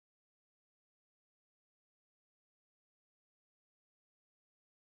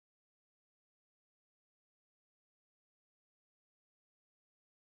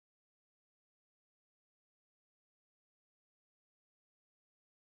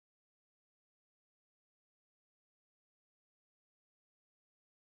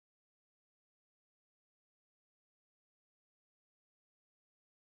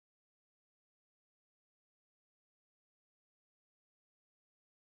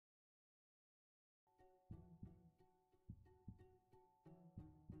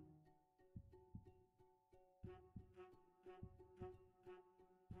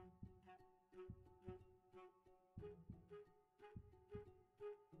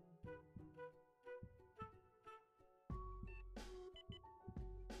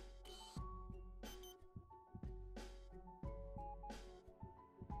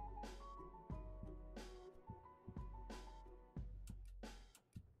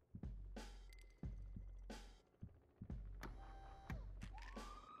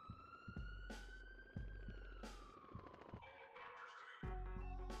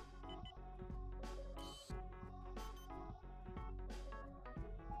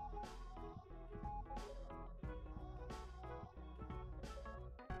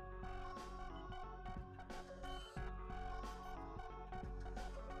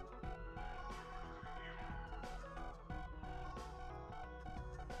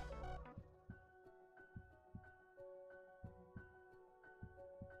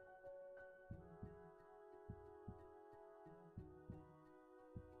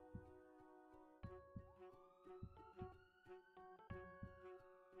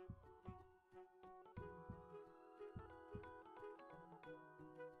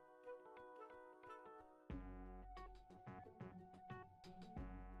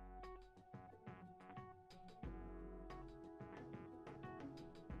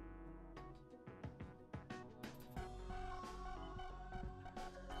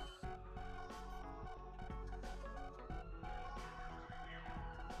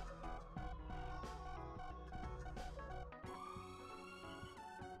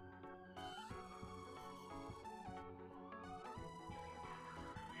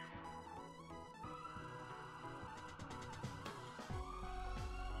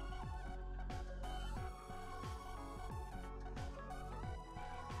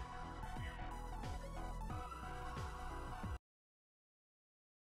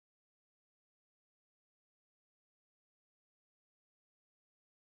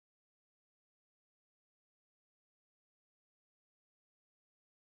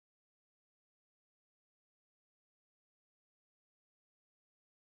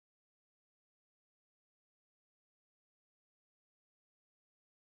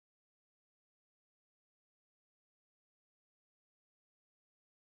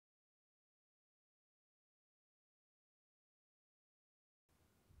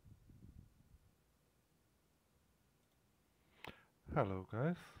Hello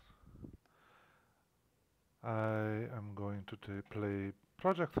guys, I am going to play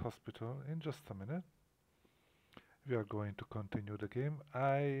Project Hospital in just a minute. We are going to continue the game.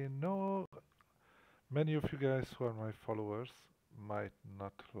 I know many of you guys who are my followers might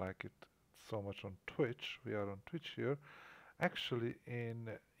not like it so much on Twitch. We are on Twitch here. Actually in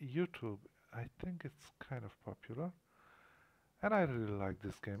YouTube I think it's kind of popular and I really like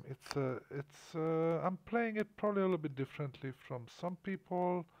this game. I'm playing it probably a little bit differently from some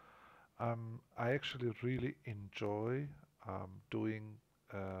people. I actually really enjoy doing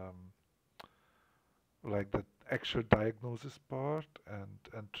um, like the actual diagnosis part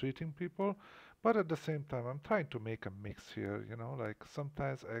and treating people, but at the same time, I'm trying to make a mix here. Like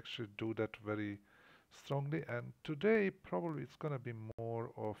sometimes I actually do that very strongly, and today probably it's gonna be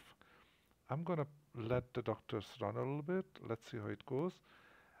more of I'm gonna let the doctors run a little bit. Let's see how it goes,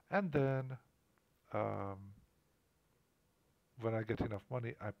 and then um, when I get enough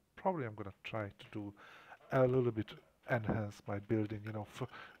money, I probably am gonna try to do a little bit enhance my building,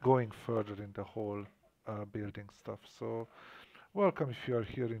 going further in the whole building stuff. So welcome if you are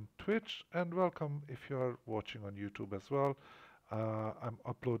here in Twitch and welcome if you are watching on YouTube as well. I'm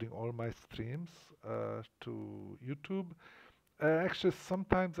uploading all my streams to YouTube. Actually,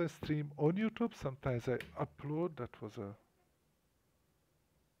 sometimes I stream on YouTube, sometimes I upload. That was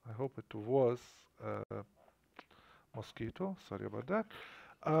I hope it was a mosquito. Sorry about that.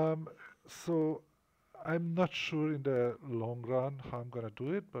 Um, so I'm not sure in the long run how I'm gonna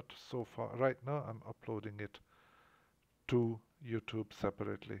do it, but so far, right now, I'm uploading it to YouTube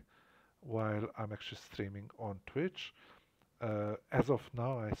separately while I'm actually streaming on Twitch. As of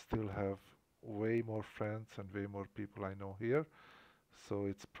now, I still have way more friends and way more people I know here, so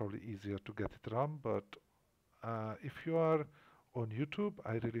it's probably easier to get it run. But if you are on YouTube,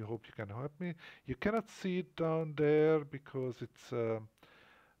 I really hope you can help me. You cannot see it down there because it's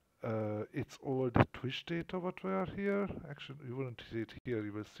all the Twitch data what we are here. Actually, you wouldn't see it here.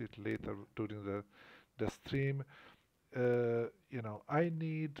 You will see it later during the stream. I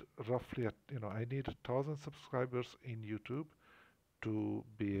need roughly, I need 1,000 subscribers in YouTube to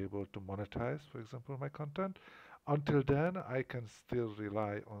be able to monetize, for example, my content. Until then, I can still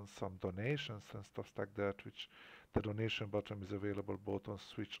rely on some donations and stuff like that, which the donation button is available both on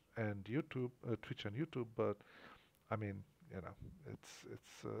Twitch and YouTube. But I mean, you know,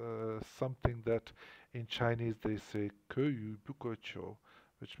 it's something that in Chinese they say "ke yu bu ge qiu,"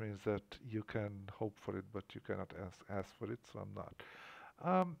 which means that you can hope for it, but you cannot ask for it. So I'm not.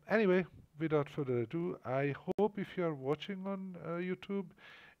 Anyway, without further ado, I hope if you are watching on YouTube,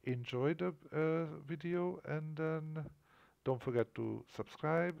 enjoy the video, and then don't forget to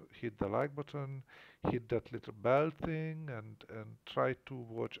subscribe, hit the like button, hit that little bell thing, and try to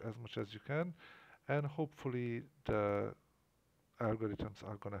watch as much as you can. And hopefully the algorithms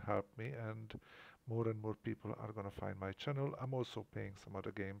are gonna help me, and more people are gonna find my channel. I'm also playing some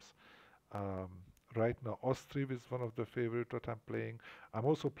other games. Um, right now, Ostriv is one of the favorite that I'm playing. I'm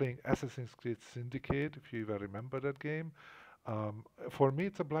also playing Assassin's Creed Syndicate, if you even remember that game. For me,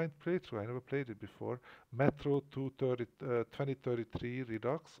 it's a blind playthrough. I never played it before. Metro 2033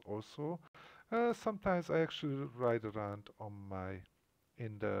 Redux also. Sometimes I actually ride around on my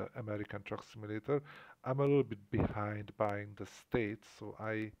in the American Truck Simulator. I'm a little bit behind buying the states, so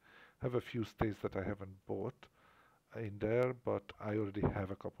I have a few states that I haven't bought in there, but I already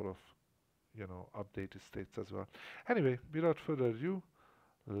have a couple of updated states as well. Anyway, without further ado,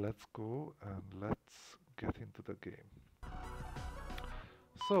 let's go and let's get into the game.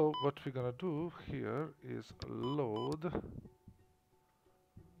 So what we're gonna do here is load.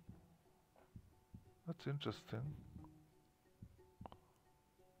 That's interesting.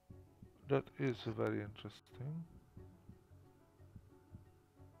 That is very interesting.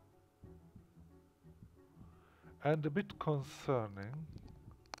 And a bit concerning.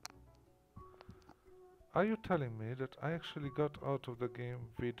 Are you telling me that I actually got out of the game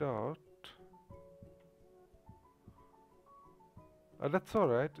without... that's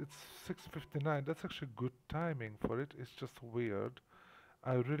alright, it's 6:59. That's actually good timing for it. It's just weird.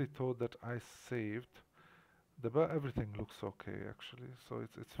 I really thought that I saved. Everything looks okay actually, so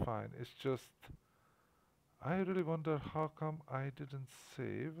it's fine. It's just I really wonder how come I didn't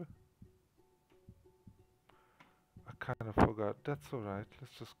save. I kind of forgot. That's alright.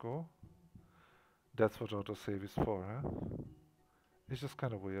 Let's just go. That's what autosave is for, huh? It's just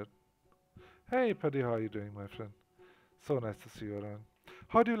kind of weird. Hey, Paddy, how are you doing, my friend? So nice to see you around.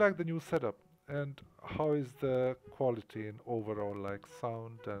 How do you like the new setup? And how is the quality in overall, like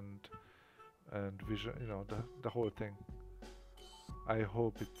sound and vision? The whole thing. I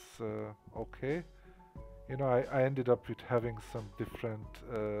hope it's okay. You know, I ended up with having some different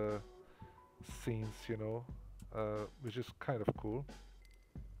scenes, you know, which is kind of cool.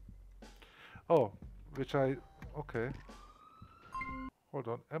 Oh, which I, okay, hold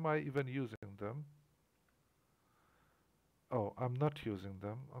on, am I even using them? Oh, I'm not using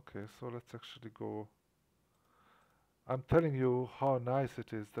them. Okay, so let's actually go. I'm telling you how nice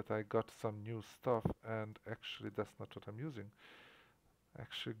it is that I got some new stuff, and actually that's not what I'm using.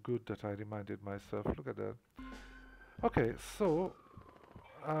 Actually, good that I reminded myself. Look at that. Okay, so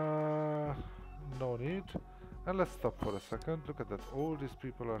uh, no need. And let's stop for a second. Look at that. All these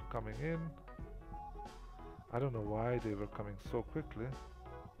people are coming in. I don't know why they were coming so quickly.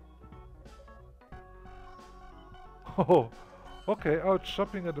 Oh, okay. Out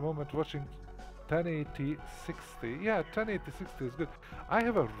shopping at the moment, watching 1080 60. Yeah, 1080 60 is good. I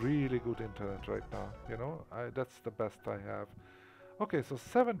have a really good internet right now. You know, that's the best I have. Okay, so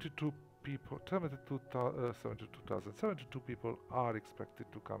 72 people, 72 people are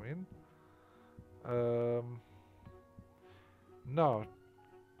expected to come in. Now,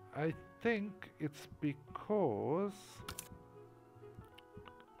 I think it's because,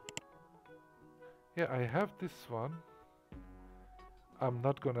 yeah, I have this one. I'm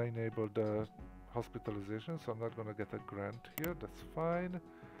not gonna enable the hospitalization, so I'm not gonna get a grant here. That's fine.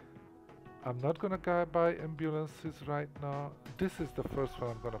 I'm not gonna buy ambulances right now. This is the first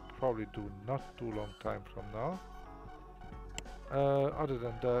one I'm gonna probably do not too long time from now. Other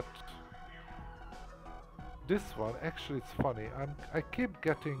than that, this one actually it's funny. I keep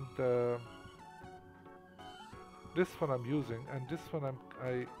getting this one I'm using, and this one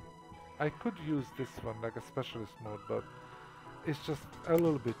I could use this one like a specialist mode, but it's just a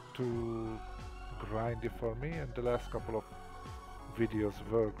little bit too grindy for me, and the last couple of videos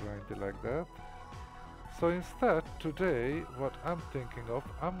were grindy like that. So instead, today, what I'm thinking of,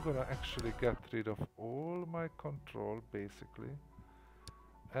 I'm gonna actually get rid of all my control, basically,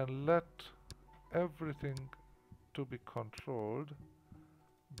 and let everything to be controlled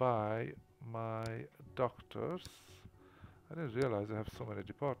by my doctors. I didn't realize I have so many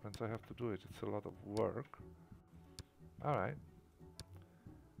departments, I have to do it, it's a lot of work. Alright.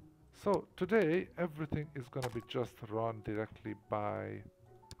 So today everything is gonna be just run directly by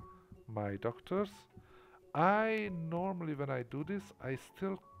my doctors. I normally, when I do this, I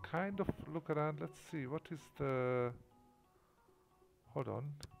still kind of look around. Let's see, what is the... Hold on.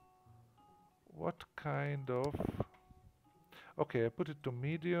 What kind of... Okay, I put it to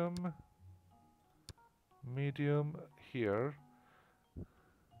medium. Medium here.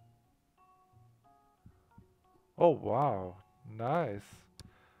 Oh, wow. Nice.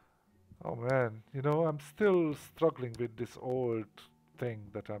 Oh, man. You know, I'm still struggling with this old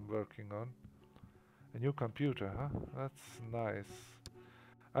thing that I'm working on. A new computer, huh? That's nice.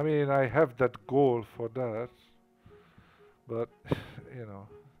 I mean, I have that goal for that, but you know.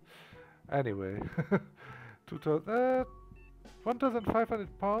 Anyway, 2000,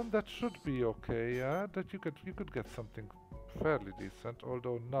 1,500 pound. That should be okay. Yeah, that you could get something fairly decent,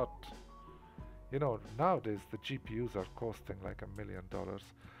 although not. You know, nowadays the GPUs are costing like $1 million.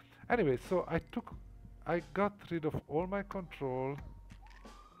 Anyway, so I got rid of all my control.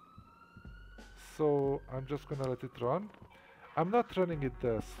 So I'm just gonna let it run. I'm not running it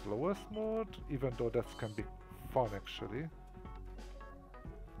the slowest mode, even though that can be fun actually,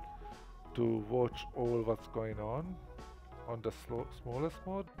 to watch all what's going on the smallest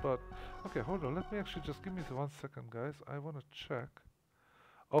mode. But okay, hold on, let me actually just give me 1 second, guys. I want to check.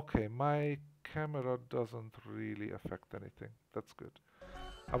 Okay, my camera doesn't really affect anything. That's good.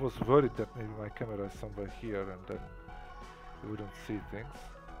 I was worried that maybe my camera is somewhere here and then you wouldn't see things.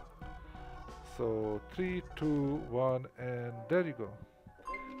 So 3, 2, 1, and there you go.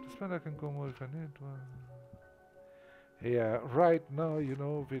 This one I can go more if I need one. Yeah, right now, you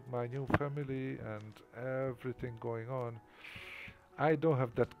know, with my new family and everything going on, I don't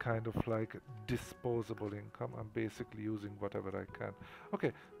have that kind of like disposable income. I'm basically using whatever I can.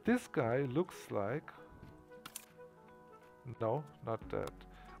 Okay, this guy looks like... No, not that.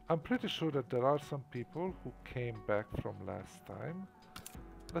 I'm pretty sure that there are some people who came back from last time.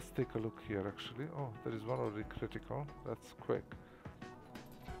 Let's take a look here actually. Oh, there is one already critical. That's quick.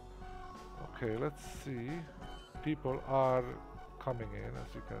 Okay, let's see. People are coming in,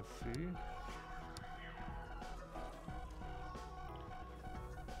 as you can see.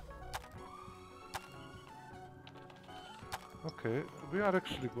 Okay, we are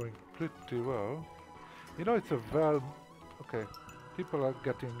actually going pretty well. You know, it's a well... Okay, people are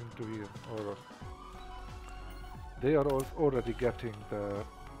getting into here, or they are already getting the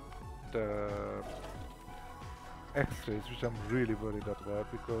X-rays, which I'm really worried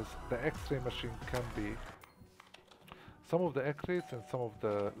about, because the X-ray machine can be Some of the x-rays and some of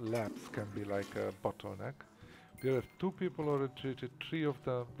the labs can be like a bottleneck. We have 2 people already treated, 3 of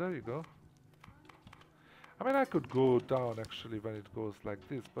them. There you go. I mean, I could go down actually when it goes like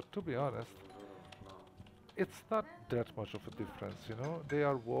this, but to be honest, it's not that much of a difference, you know. They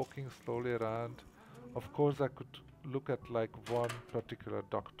are walking slowly around. Of course, I could look at like one particular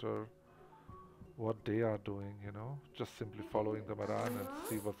doctor, what they are doing, you know, just simply following them around and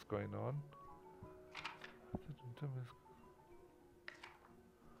see what's going on.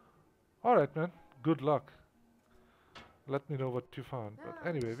 Alright, man, good luck. Let me know what you found. But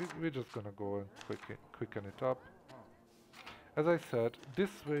anyway, we're just gonna go and quicken it up. As I said,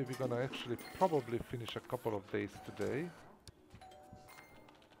 this way we're gonna actually probably finish a couple of days today.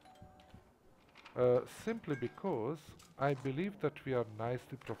 Simply because I believe that we are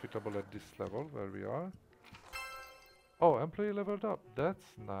nicely profitable at this level where we are. Oh, employee leveled up.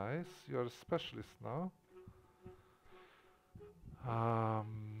 That's nice. You're a specialist now.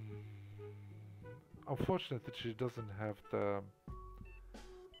 Unfortunately, she doesn't have the...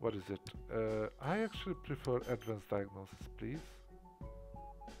 What is it? I actually prefer advanced diagnosis, please.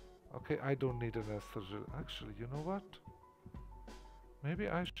 Okay, I don't need an anesthesia. Actually, you know what? Maybe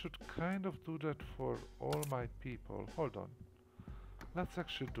I should kind of do that for all my people. Hold on. Let's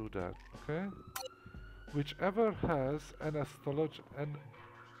actually do that, okay? Whichever has anesthesiology and...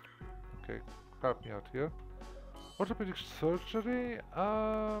 Okay, help me out here. Orthopedic surgery,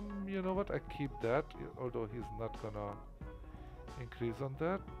 you know what, I keep that, although he's not gonna increase on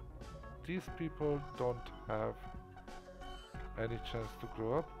that. These people don't have any chance to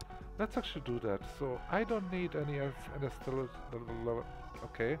grow up. Let's actually do that. So I don't need any anesthesiology.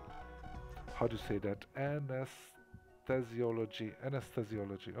 Okay, how do you say that? Anesthesiology.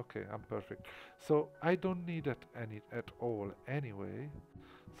 Okay, I'm perfect. So I don't need it at all anyway.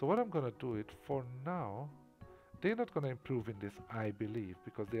 So what I'm gonna do it for now. They're not going to improve in this, I believe,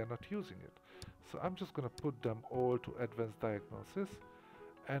 because they are not using it. So I'm just going to put them all to advanced diagnosis,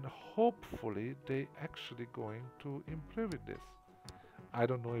 and hopefully they actually going to improve in this. I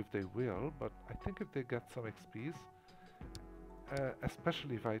don't know if they will, but I think if they get some XPs,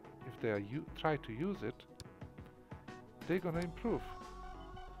 especially if they are try to use it, they're going to improve.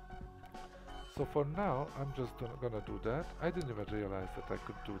 So for now, I'm just going to do that. I didn't even realize that I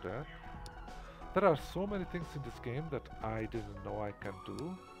could do that. There are so many things in this game that I didn't know I can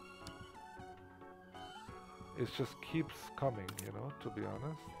do. It just keeps coming, you know, to be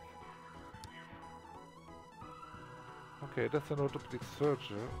honest. Okay, that's an orthopedic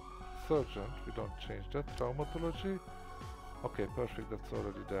surgeon. We don't change that. Traumatology. Okay, perfect, that's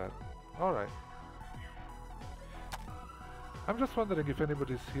already there. Alright. I'm just wondering if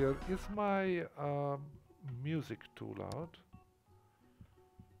anybody's here. Is my music too loud?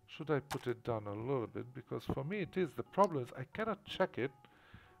 Should I put it down a little bit? Because for me it is. The problem is I cannot check it.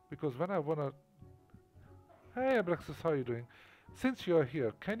 Because when I wanna... Hey Abraxas, how are you doing? Since you are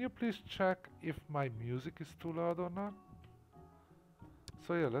here, can you please check if my music is too loud or not?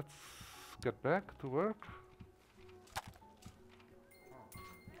 So yeah, let's get back to work.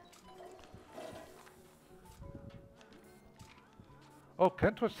 Oh,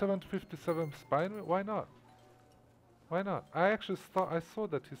 can't watch 757 Spine? Why not? Why not? I actually I saw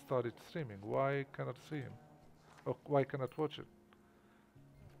that he started streaming. Why cannot see him? Or why cannot watch it?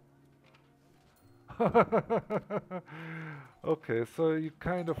 Okay, so you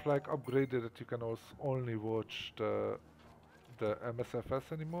kind of like upgraded it. You can also only watch the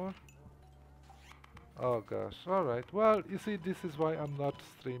MSFS anymore. Oh gosh. All right. Well, you see, this is why I'm not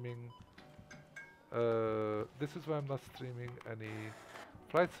streaming. This is why I'm not streaming any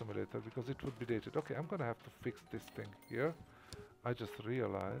Flight Simulator, because it would be dated. Okay, I'm gonna have to fix this thing here. I just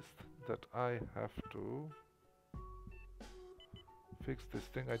realized that I have to fix this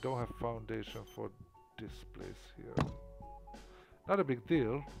thing. I don't have foundation for this place here. Not a big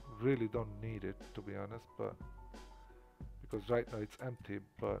deal. Really don't need it, to be honest, but because right now it's empty,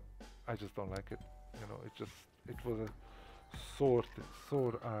 but I just don't like it. You know, it was a sore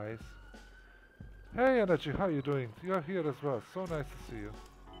eyes. Hey Energy, how you doing? You're here as well. So nice to see you.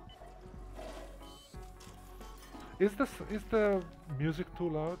 Is the music too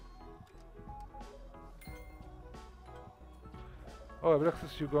loud? Oh,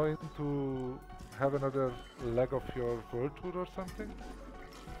 Abraxas, you going to have another leg of your world tour or something?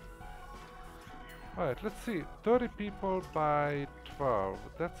 Alright, let's see. 30 people by 12.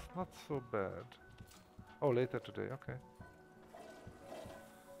 That's not so bad. Oh, later today, okay.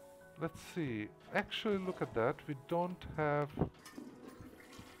 Let's see. Actually, look at that. We don't have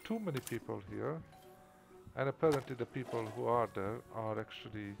too many people here. And apparently the people who are there are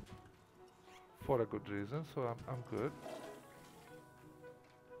actually for a good reason, so I'm good.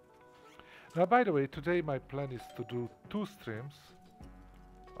 Now, by the way, today my plan is to do 2 streams.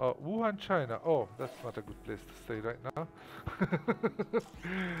 Wuhan, China. Oh, that's not a good place to stay right now.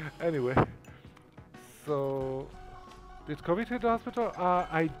 Anyway, so did COVID hit the hospital?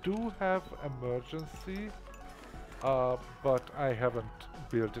 I do have emergency, but I haven't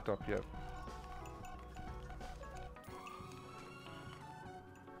built it up yet.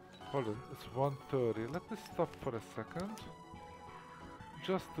 Hold on, it's 1:30. Let me stop for a second,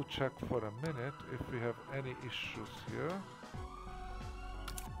 just to check for a minute if we have any issues here.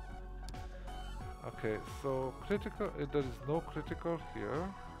 Okay, so critical, there is no critical here.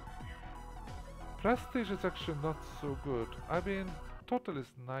 Prestige is actually not so good. I mean, total is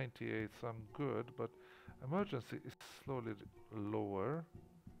 98, so I'm good, but emergency is slowly lower.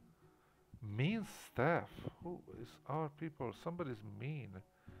 Mean staff. Who is our people? Somebody's mean.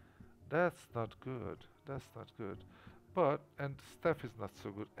 That's not good. That's not good. But, and staff is not so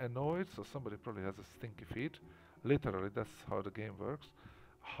good. Annoyed, so somebody probably has a stinky feet. Literally, that's how the game works.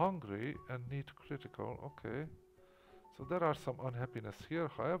 Hungry and need critical. Okay. So there are some unhappiness here.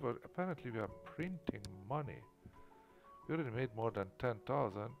 However, apparently we are printing money. We already made more than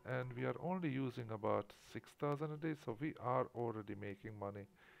 10,000 and we are only using about 6,000 a day. So we are already making money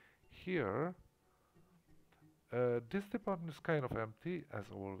here. This department is kind of empty as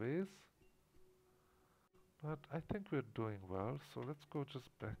always. But I think we're doing well. So let's go just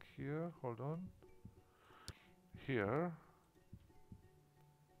back here. Hold on. Here.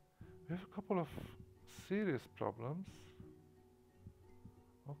 We have a couple of serious problems.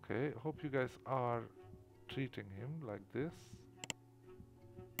 Okay, hope you guys are treating him like this.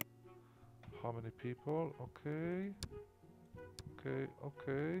 How many people? Okay. Okay,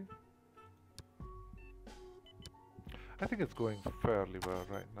 okay. I think it's going fairly well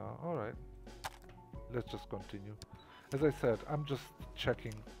right now. Alright. Let's just continue. As I said, I'm just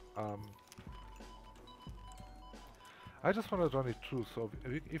checking. I just want to run it through, so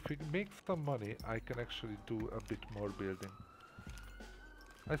if we make some money, I can actually do a bit more building.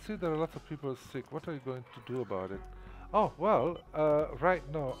 I see there are lots of people sick. What are you going to do about it? Oh, well, right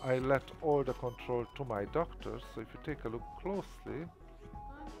now I let all the control to my doctors, so if you take a look closely,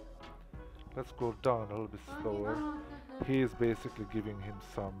 let's go down a little bit slower. He is basically giving him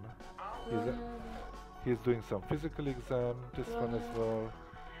some, he's doing some physical exam, this one as well.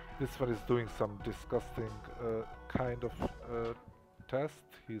 This one is doing some disgusting kind of test.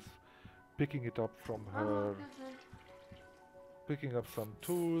 He's picking it up from her, picking up some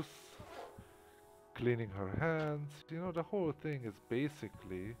tools, cleaning her hands. You know, the whole thing is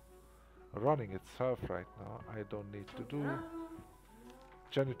basically running itself right now. I don't need to do.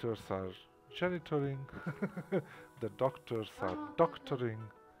 Janitors are janitoring. The doctors are doctoring.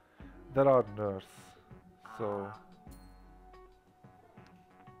 There are nurses. So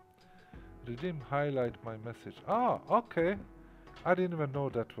redeem highlight my message. Ah, okay. I didn't even know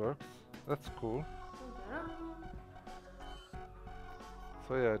that works. That's cool.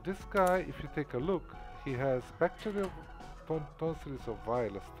 So yeah, this guy, if you take a look, he has bacterial tonsillis or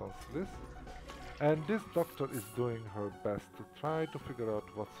virus tonsillis. And this doctor is doing her best to try to figure out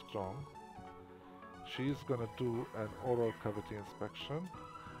what's wrong. She's gonna do an oral cavity inspection.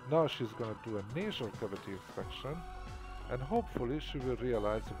 Now she's gonna do a nasal cavity inspection. And hopefully she will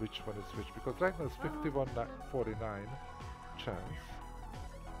realize which one is which, because right now it's 51-49 chance.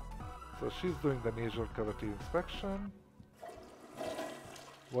 So she's doing the nasal cavity inspection.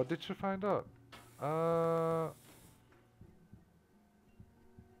 What did she find out?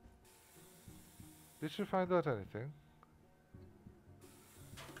 Did she find out anything?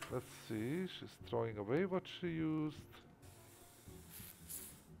 Let's see, she's throwing away what she used.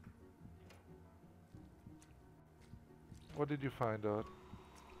 What did you find out?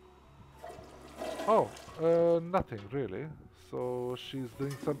 Oh, nothing really. So she's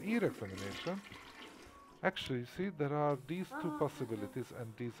doing some ear examination. Actually, see, there are these two possibilities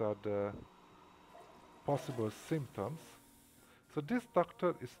and these are the possible symptoms. So this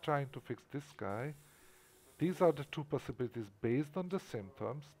doctor is trying to fix this guy. These are the two possibilities based on the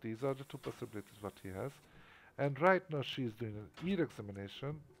symptoms. These are the two possibilities what he has. And right now she's doing an ear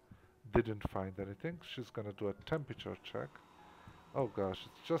examination. Didn't find anything. She's gonna do a temperature check. Oh gosh,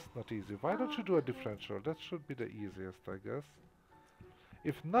 it's just not easy. Why don't you do a differential? That should be the easiest, I guess.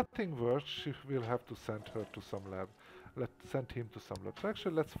 If nothing works, she will have to send her to some lab. Let's send him to some lab. So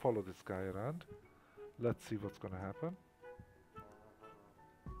actually, let's follow this guy around. Let's see what's gonna happen.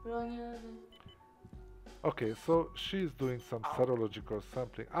 Okay, so she's doing some serological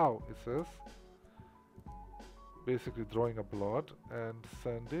sampling. Ow, it says. Basically drawing a blood and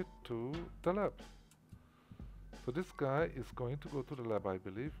send it to the lab. So So this guy is going to go to the lab, I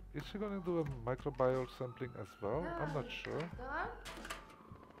believe. Is she going to do a microbial sampling as well? I'm not sure.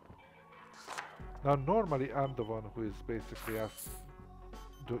 Now, normally I'm the one who is basically asked.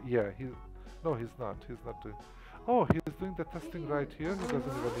 Yeah, no, he's not. He's not doing. Oh, he's doing the testing right here. He doesn't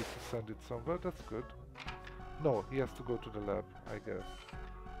even need to send it somewhere. That's good. No, he has to go to the lab, I guess.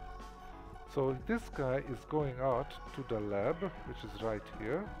 So this guy is going out to the lab, which is right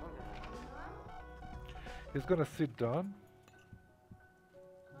here. He's gonna sit down.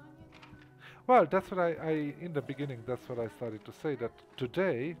 Well, that's what in the beginning, that's what I started to say, that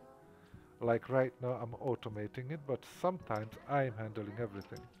today, like right now, I'm automating it, but sometimes I'm handling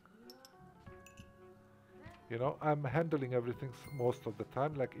everything. You know, I'm handling everything most of the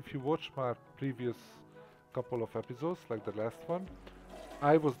time. Like if you watch my previous couple of episodes, like the last one,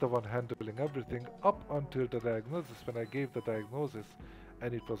 I was the one handling everything up until the diagnosis. When I gave the diagnosis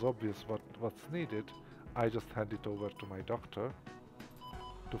and it was obvious what's needed, I just hand it over to my doctor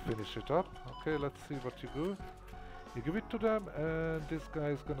to finish it up. Okay, let's see what you do. You give it to them and this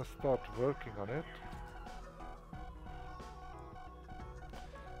guy is gonna start working on it.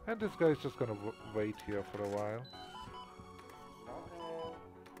 And this guy is just gonna wait here for a while.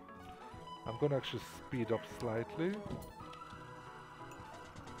 I'm gonna actually speed up slightly.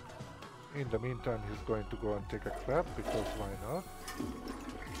 In the meantime, he's going to go and take a crap, because why not?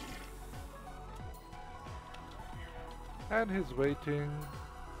 And he's waiting.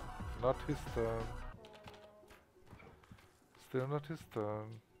 Not his turn. Still not his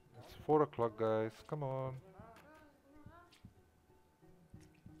turn. It's 4 o'clock, guys. Come on.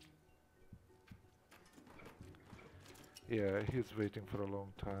 Yeah, he's waiting for a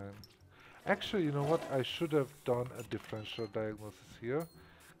long time. Actually, you know what? I should have done a differential diagnosis here.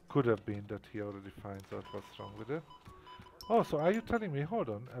 Could have been that he already finds out what's wrong with it. Oh, so are you telling me, hold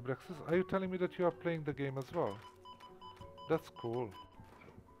on, Abraxas, are you telling me that you are playing the game as well? That's cool.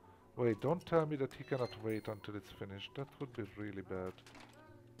 Wait, don't tell me that he cannot wait until it's finished. That would be really bad.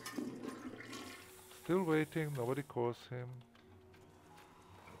 Still waiting, nobody calls him.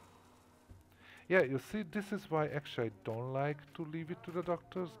 Yeah, you see, this is why actually I don't like to leave it to the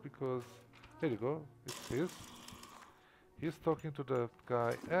doctors, because, here you go, it's his. He's talking to the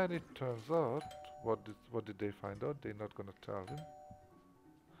guy, and it turns out, what did they find out? They're not gonna tell him.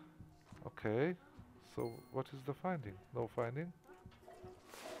 Okay, so what is the finding? No finding?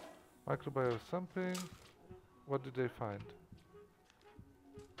 Microbial sampling. What did they find?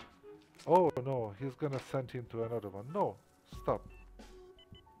 Oh no, he's gonna send him to another one. No, stop.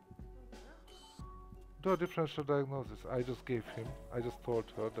 Do a differential diagnosis. I just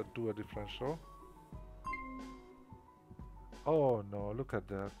told her that do a differential. Oh no, look at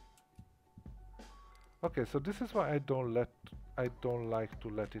that. Okay, so this is why I don't like to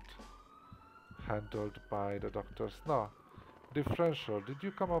let it handled by the doctors. Now, differential, did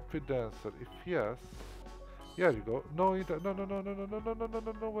you come up with the answer? If yes, here you go. No, no, no, no, no, no, no, no, no, no,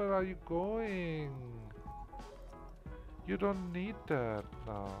 no, no, where are you going? You don't need that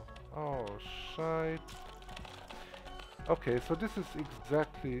now. Oh, shite. Okay, so this is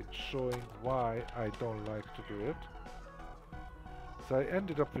exactly showing why I don't like to do it. So I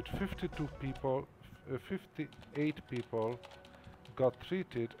ended up with 52 people, 58 people got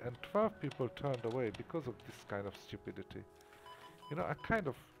treated and 12 people turned away because of this kind of stupidity. You know, I kind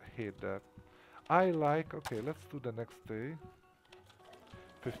of hate that. Okay, let's do the next day.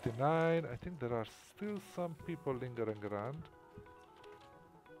 59, I think there are still some people lingering around.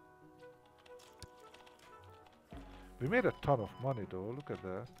 We made a ton of money though, look at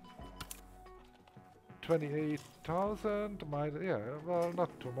that. 28,000, yeah, well, not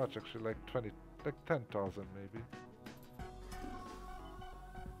too much actually, like 10,000 maybe.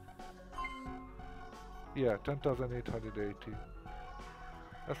 Yeah, 10,880.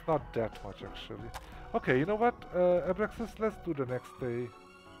 That's not that much actually. Okay, you know what, Abraxas, let's do the next day.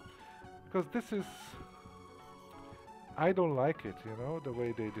 Because this is... I don't like it, you know, the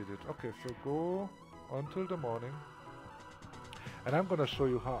way they did it. Okay, so go until the morning. And I'm gonna show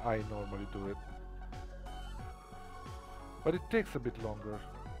you how I normally do it. But it takes a bit longer.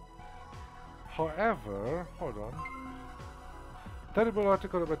 However, hold on. Terrible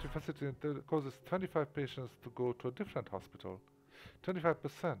article about your facility causes 25 patients to go to a different hospital.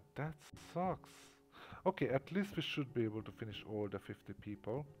 25%, that sucks. Okay, at least we should be able to finish all the 50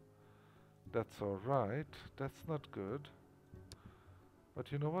 people. That's alright, that's not good.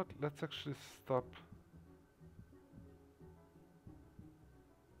 But you know what, let's actually stop.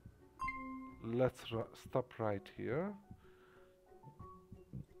 Let's stop right here.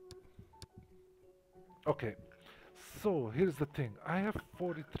 Okay, so here's the thing. I have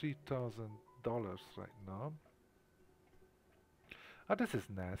 $43,000 right now. Ah, this is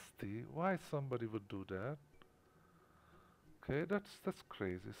nasty. Why somebody would do that? Okay, that's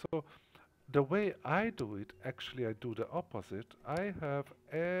crazy. So the way I do it, actually I do the opposite. I have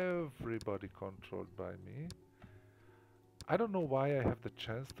everybody controlled by me. I don't know why I have the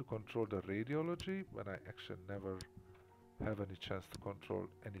chance to control the radiology when I actually never have any chance to control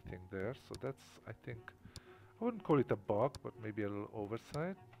anything there. So that's, I think, I wouldn't call it a bug, but maybe a little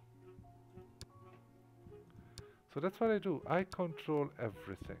oversight. So that's what I do. I control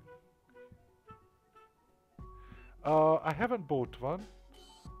everything. I haven't bought one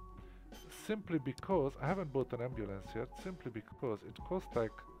simply because I haven't bought an ambulance yet. Simply because it costs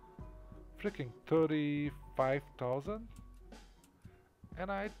like freaking 35,000,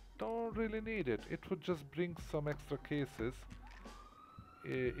 and I don't really need it. It would just bring some extra cases.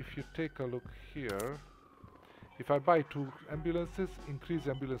 If you take a look here, if I buy 2 ambulances, increase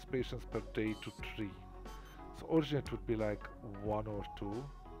ambulance patients per day to 3. So originally it would be like 1 or 2.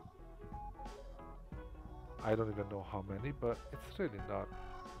 I don't even know how many, but it's really not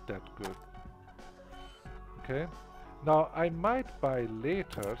that good. Okay. Now I might buy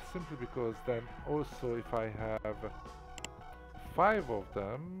later simply because then also if I have 5 of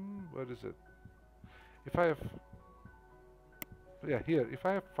them, where is it? If I have, yeah, here, if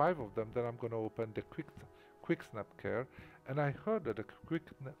I have 5 of them, then I'm going to open the quick snap care, and I heard that the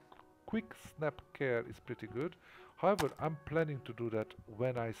quick snap care is pretty good. However, I'm planning to do that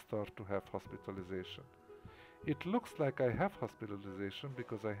when I start to have hospitalization. It looks like I have hospitalization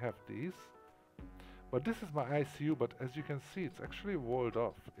because I have these, but this is my ICU, but as you can see, it's actually walled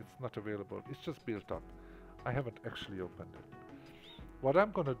off. It's not available. It's just built up. I haven't actually opened it. What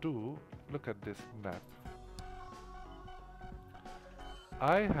I'm gonna do, look at this map.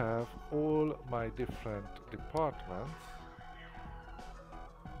 I have all my different departments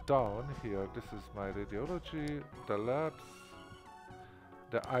down here. This is my radiology, the labs,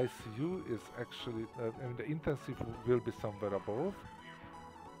 the ICU is actually, I mean the intensive will be somewhere above.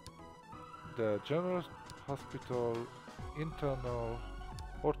 The general hospital, internal,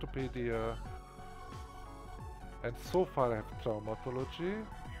 orthopedia, and so far I have traumatology.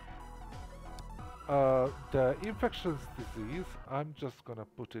 The infectious disease, I'm just gonna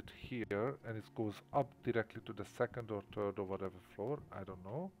put it here and it goes up directly to the second or third or whatever floor, I don't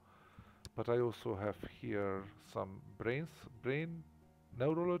know. But I also have here some brain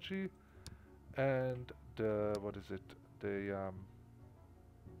neurology and the, what is it, the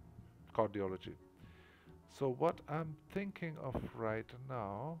cardiology. So what I'm thinking of right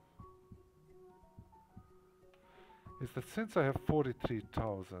now is that since I have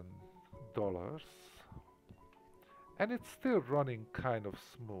 $43,000 and it's still running kind of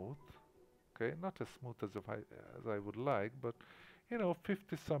smooth, okay, not as smooth as I would like, but you know,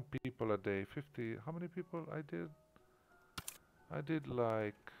 50 some people a day. 50, how many people I did? I did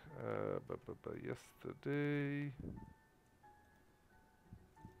like yesterday.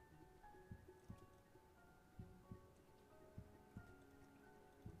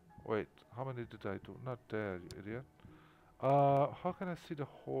 Wait, how many did I do? Not there, you idiot. How can I see the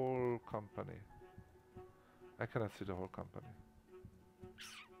whole company? I cannot see the whole company.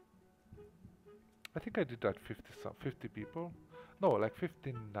 I think I did that 50 people. No, like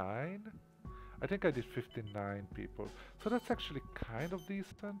 59. I think I did 59 people. So that's actually kind of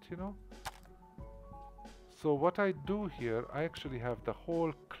decent, you know. So what I do here, I actually have the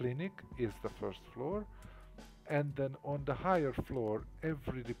whole clinic is the first floor. And then on the higher floor,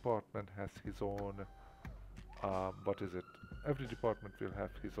 every department has his own, what is it? Every department will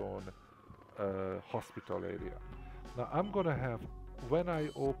have his own hospital area. Now I'm gonna have, when I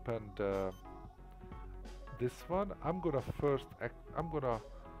open this one, I'm gonna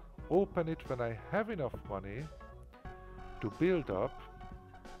open it when I have enough money to build up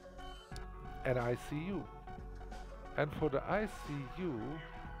an ICU. And for the ICU,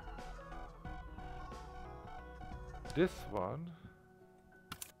 this one,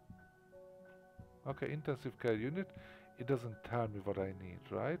 okay, intensive care unit, it doesn't tell me what I need,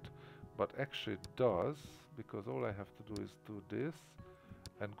 right? But actually it does, because all I have to do is do this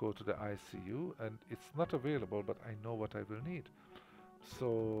and go to the ICU, and it's not available, but I know what I will need.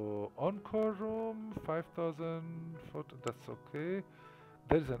 So on-call room, 5,000, that's okay.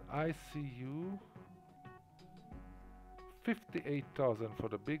 There's an ICU, 58,000 for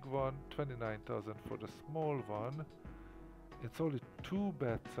the big one, 29,000 for the small one. It's only 2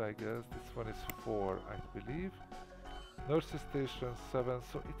 beds, I guess. This one is 4, I believe. Nurses station 7,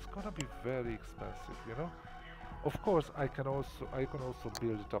 so it's gonna be very expensive, you know. Of course, I can also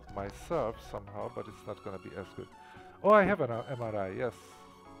build it up myself somehow, but it's not gonna be as good. Oh, I have an MRI. Yes.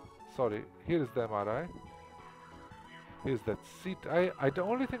 Sorry. Here is the MRI. Here's that CT. The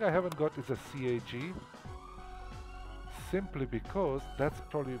only thing I haven't got is a CAG, simply because that's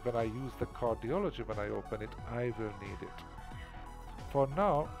probably when I use the cardiology, when I open it, I will need it. For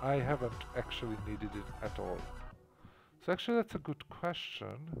now, I haven't actually needed it at all. So actually that's a good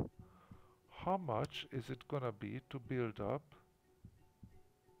question. How much is it gonna be to build up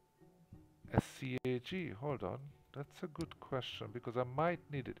a CAG? Hold on. That's a good question because I might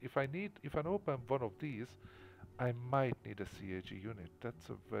need it. If I open one of these, I might need a CAG unit. That's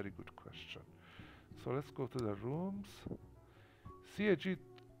a very good question. So let's go to the rooms. CAG,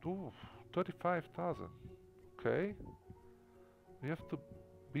 ooh, 35,000. Okay. We have to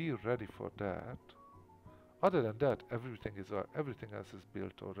be ready for that. Other than that, everything else is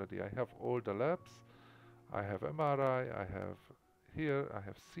built already. I have all the labs. I have MRI. I have here. I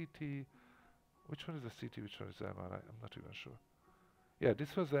have CT. Which one is the CT? Which one is the MRI? I'm not even sure. Yeah,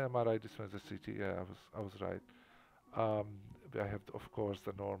 this was the MRI. This was the CT. Yeah, I was right. Um, I have, of course,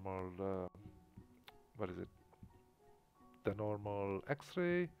 the normal. What is it? The normal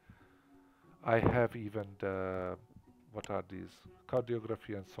X-ray. I have even the, what are these?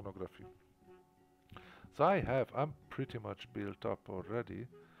 Cardiography and sonography. So I'm pretty much built up already.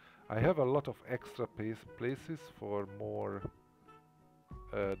 I have a lot of extra places for more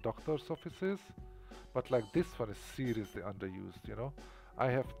doctor's offices, but like this one is seriously underused, you know. I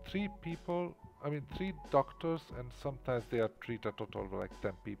have three doctors, and sometimes they are treat a total of like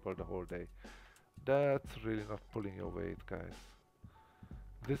 10 people the whole day. That's really not pulling your weight, guys.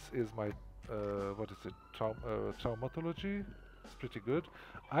 This is my, what is it, traumatology. It's pretty good.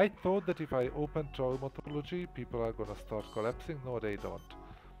 I thought that if I open traumatology, people are gonna start collapsing. No, they don't.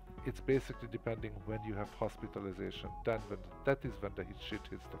 It's basically depending when you have hospitalization. That is when the shit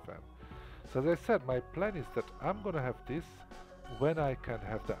hits the fan. So as I said, my plan is that I'm gonna have this when I can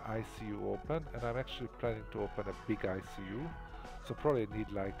have the ICU open, and I'm actually planning to open a big ICU. So probably need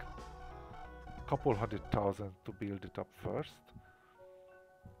like a couple 100,000 to build it up first.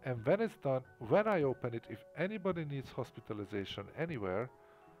 And when it's done, when I open it, if anybody needs hospitalization anywhere,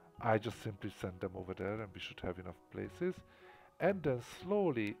 I just simply send them over there and we should have enough places. And then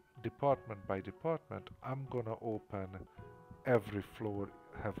slowly, department by department, I'm gonna open every floor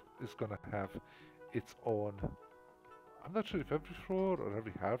is gonna have its own. I'm not sure if every floor or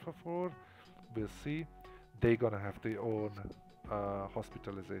every half a floor, we'll see. They're gonna have their own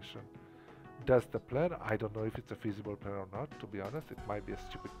hospitalization. That's the plan. I don't know if it's a feasible plan or not, to be honest. It might be a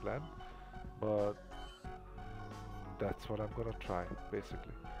stupid plan, but that's what I'm gonna try,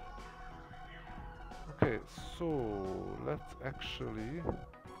 basically. Okay, so let's actually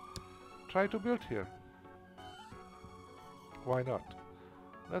try to build here. Why not?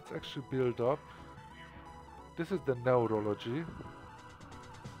 Let's actually build up. This is the neurology.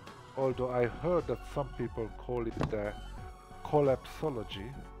 Although I heard that some people call it the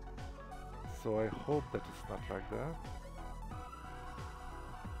collapsology. So I hope that it's not like that.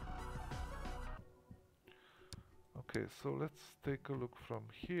 Okay, so let's take a look from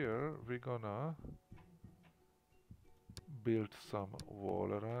here. We're gonna build some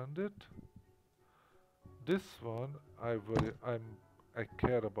wall around it. This one I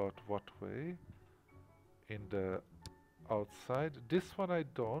care about what way in the outside. This one I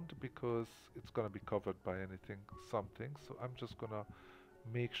don't, because it's gonna be covered by something. So I'm just gonna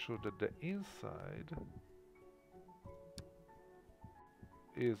make sure that the inside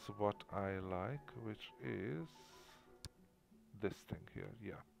is what I like, which is this thing here.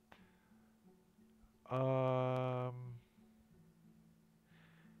 Yeah.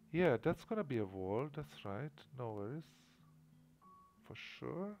 Yeah, that's gonna be a wall. That's right. No worries. For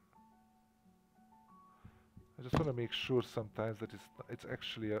sure. I just wanna make sure sometimes that it's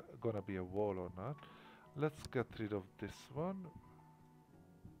actually gonna be a wall or not. Let's get rid of this one.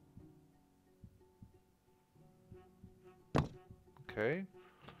 Okay.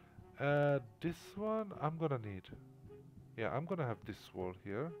 This one I'm gonna need. Yeah, I'm gonna have this wall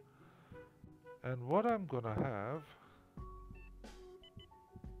here. And what I'm gonna have,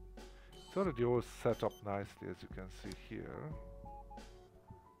 it's already all set up nicely, as you can see here,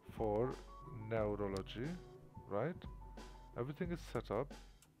 for neurology, right? Everything is set up.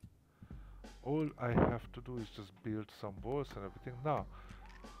 All I have to do is just build some walls and everything. Now,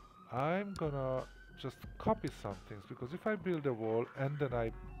 I'm gonna just copy some things, because if I build a wall and then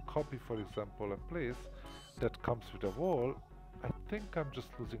I copy, for example, a place that comes with a wall, I think I'm just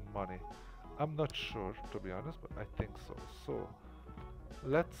losing money. I'm not sure, to be honest, but I think so. So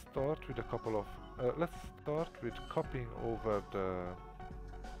let's start with a couple of let's start with copying over the.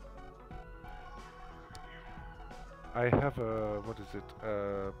 I have a, what is it,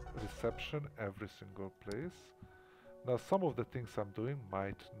 reception every single place. Now some of the things I'm doing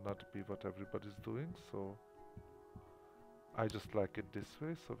might not be what everybody's doing, so I just like it this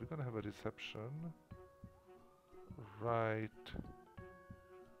way. So we're gonna have a reception right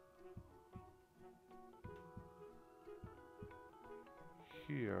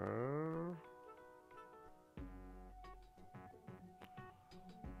here.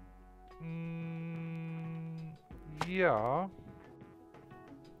 Mm, yeah.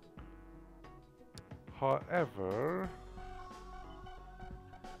 However,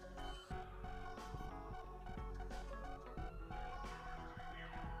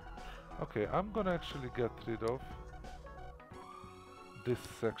 okay, I'm gonna actually get rid of this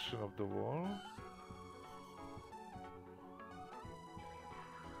section of the wall.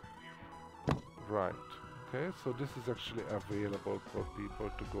 Right. Okay, so this is actually available for people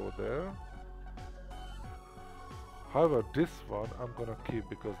to go there. However, this one I'm gonna keep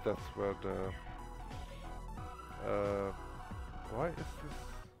because that's where the... why is this...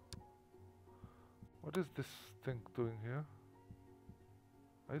 What is this thing doing here?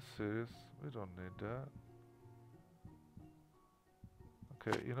 Are you serious? We don't need that.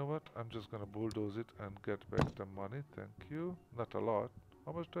 Okay, you know what? I'm just gonna bulldoze it and get back the money. Thank you. Not a lot.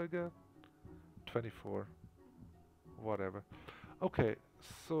 How much do I get? 24. Whatever. Okay,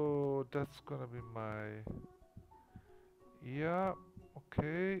 so that's gonna be my... Yeah,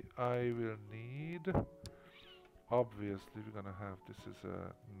 okay. I will need... Obviously, we're gonna have... This is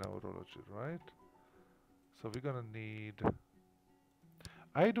a neurology, right? So we're gonna need...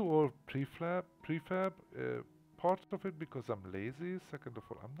 I do all prefab part of it because I'm lazy. Second of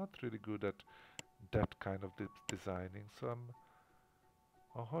all, I'm not really good at that kind of designing. So I'm...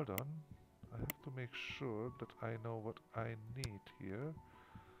 Oh, hold on. I have to make sure that I know what I need here.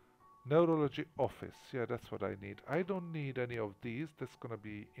 Neurology office. Yeah, that's what I need. I don't need any of these. That's gonna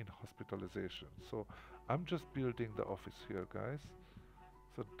be in hospitalization. So I'm just building the office here, guys.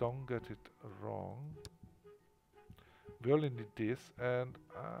 So don't get it wrong. We only need this, and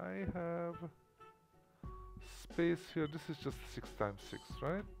I have space here. This is just 6 times 6,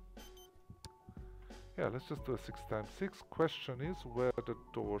 right? Yeah, let's just do a 6 times 6. Question is where the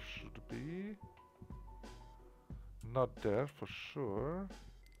door should be. Not there for sure.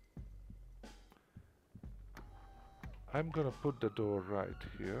 I'm gonna put the door right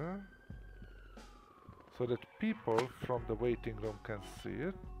here so that people from the waiting room can see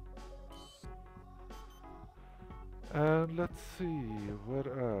it. And let's see, where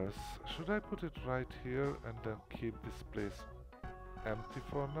else? Should I put it right here and then keep this place empty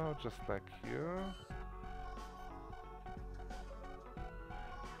for now, just like here?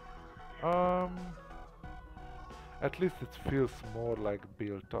 At least it feels more like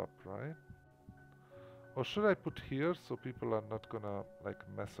built up, right? Or should I put here so people are not gonna like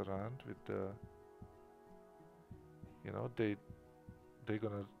mess around with the, you know, they're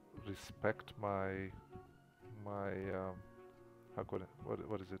gonna respect my how could I,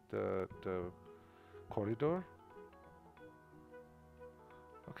 what is it, the corridor?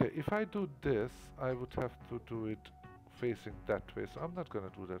 Okay, if I do this, I would have to do it facing that way, so I'm not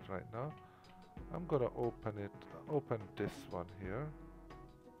gonna do that right now. I'm gonna open this one here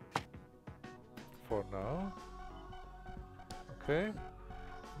for now. Okay,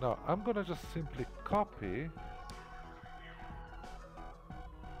 now I'm gonna just simply copy.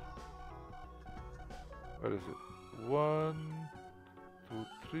 Where is it? 1, 2,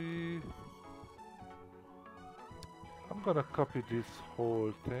 3. I'm gonna copy this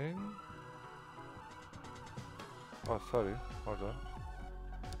whole thing. Oh, sorry. Hold on.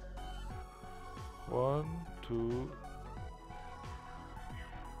 1, 2,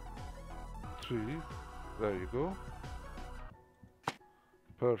 3. There you go.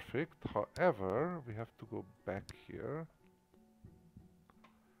 Perfect. However, we have to go back here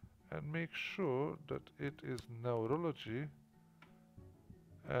and make sure that it is neurology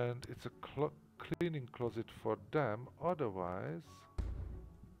and it's a cleaning closet for them. Otherwise,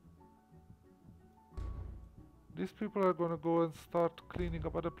 these people are gonna go and start cleaning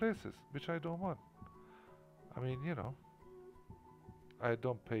up other places, which I don't want. I mean, you know, I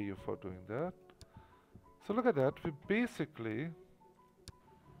don't pay you for doing that. So look at that. We basically,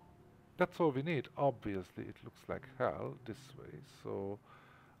 that's all we need. Obviously, it looks like hell this way, so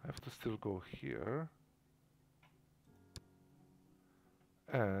I have to still go here.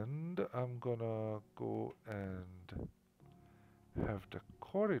 And I'm gonna go and have the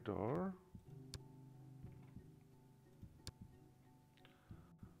corridor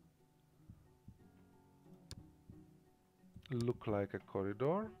look like a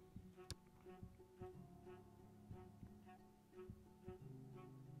corridor.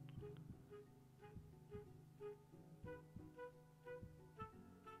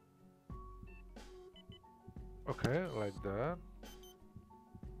 Okay, like that.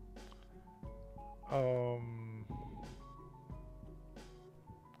 Um,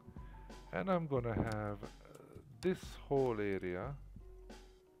 and I'm gonna have this whole area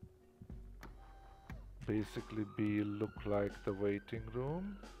basically be look like the waiting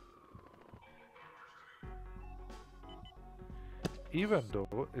room, even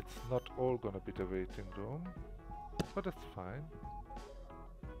though it's not all gonna be the waiting room, but it's fine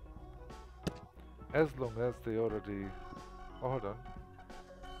as long as they already. Oh, hold on.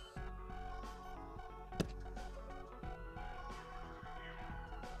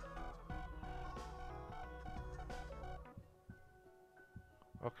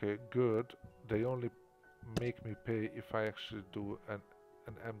 Okay, good. They only make me pay if I actually do an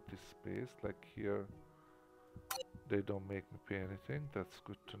empty space. Like here, they don't make me pay anything. That's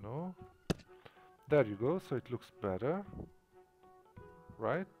good to know. There you go. So it looks better,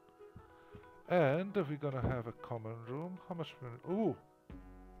 right? And we're gonna have a common room. How much money? Ooh,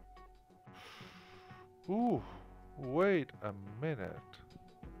 ooh. Wait a minute.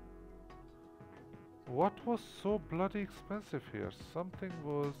 What was so bloody expensive here? Something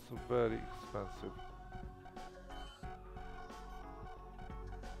was very expensive.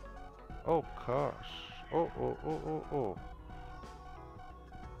 Oh gosh. Oh, oh, oh, oh, oh.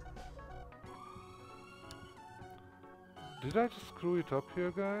 Did I just screw it up here,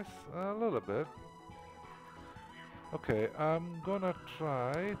 guys? A little bit. Okay, I'm gonna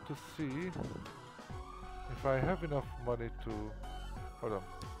try to see if I have enough money to... Hold on.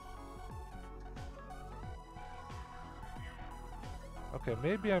 Okay,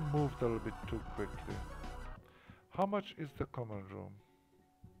 maybe I moved a little bit too quickly. How much is the common room?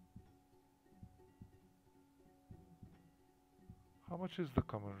 How much is the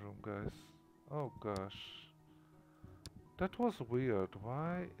common room, guys? Oh gosh. That was weird.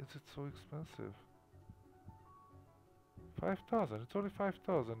 Why is it so expensive? 5,000. It's only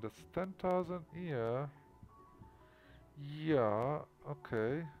 5,000. That's 10,000. Yeah. Yeah.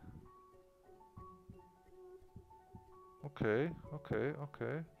 Okay. Okay. Okay.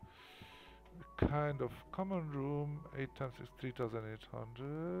 Okay. Kind of common room. 8 times is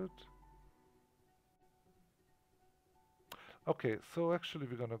 3,800. Okay. So actually,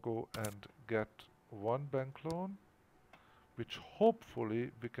 we're gonna go and get one bank loan, which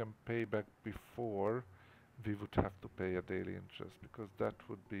hopefully we can pay back before we would have to pay a daily interest, because that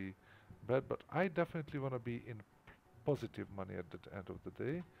would be bad. But I definitely want to be in positive money at the end of the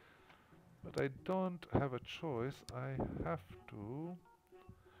day. But I don't have a choice. I have to.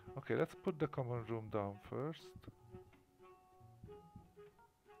 Okay, let's put the common room down first.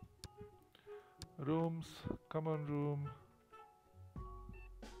 Rooms, common room.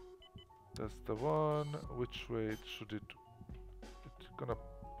 That's the one. Which way should it? It's gonna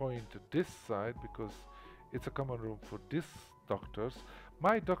point this side because it's a common room for this doctors.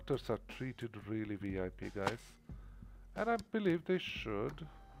 My doctors are treated really VIP, guys, and I believe they should.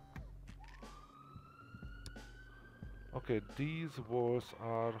 Okay, these walls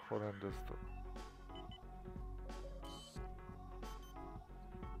are horrendous.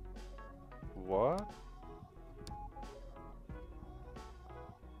 What?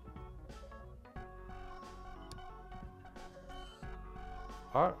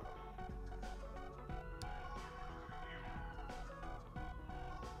 Are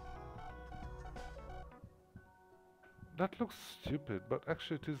that looks stupid, but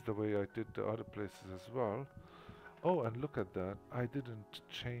actually it is the way I did the other places as well. Oh, and look at that. I didn't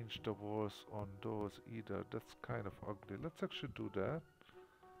change the walls on those either. That's kind of ugly. Let's actually do that.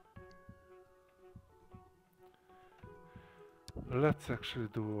 Let's actually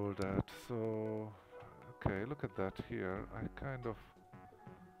do all that. So, okay, look at that here. I kind of...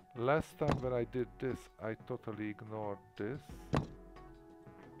 Last time when I did this, I totally ignored this.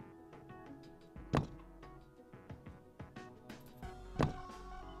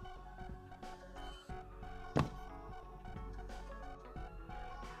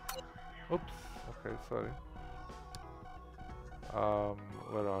 Oops. Okay, sorry.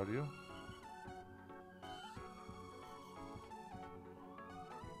 Where are you?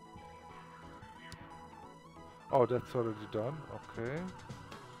 Oh, that's already done. Okay.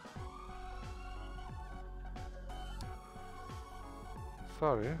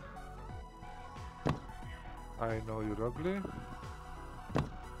 Sorry. I know you're ugly.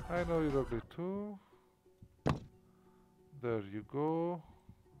 I know you're ugly too. There you go.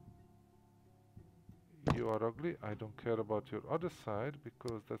 You are ugly. I don't care about your other side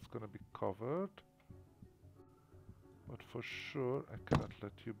because that's gonna be covered. But for sure, I cannot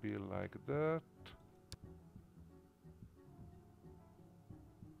let you be like that.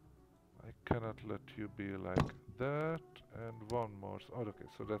 I cannot let you be like that. And one more. Oh, okay,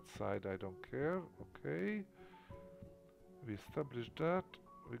 so that side I don't care. Okay. We established that.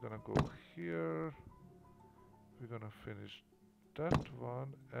 We're gonna go here. We're gonna finish that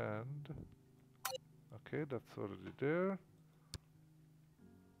one and okay, that's already there.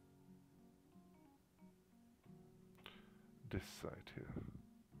 This side here.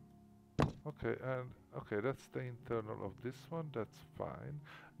 Okay, and okay, that's the internal of this one. That's fine.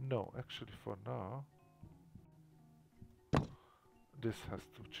 No, actually for now, this has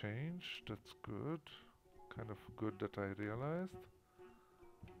to change. That's good. Kind of good that I realized.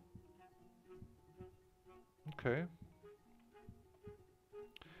 Okay.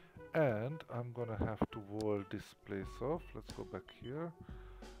 And I'm gonna have to wall this place off. Let's go back here.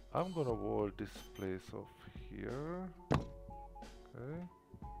 I'm gonna wall this place off here. Okay.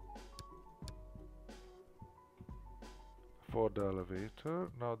 For the elevator.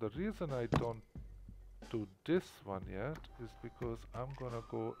 Now the reason I don't do this one yet is because I'm gonna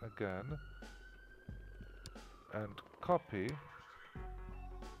go again and copy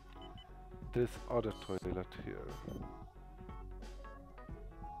this other toilet here.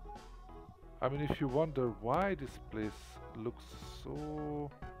 I mean, if you wonder why this place looks so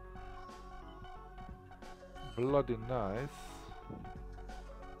bloody nice,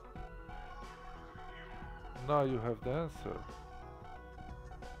 now you have the answer.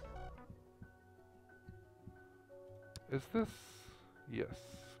 Is this? Yes.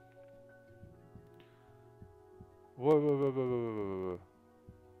 Whoa, whoa, whoa, whoa,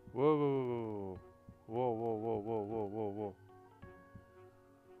 whoa, whoa, whoa, whoa, whoa, whoa, whoa, whoa, whoa, whoa, whoa.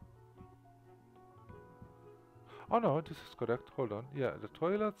 Oh no, this is correct. Hold on. Yeah, the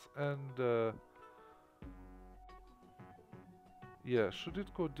toilets and yeah, should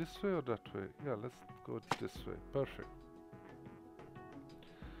it go this way or that way? Yeah, let's go this way. Perfect.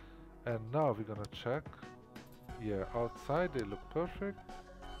 And now we're gonna check. Yeah, outside they look perfect.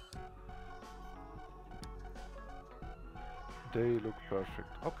 They look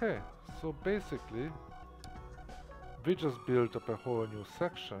perfect. Okay, so basically we just built up a whole new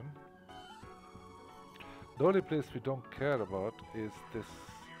section. The only place we don't care about is this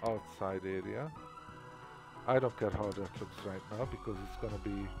outside area. I don't care how that looks right now because it's gonna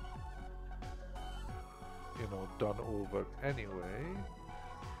be, you know, done over anyway.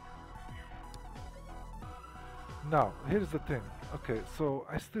 Now, here's the thing. Okay, so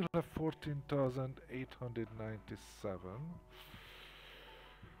I still have 14,897.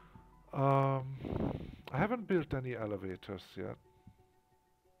 I haven't built any elevators yet.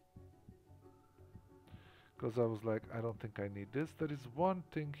 Because I was like, I don't think I need this. There is one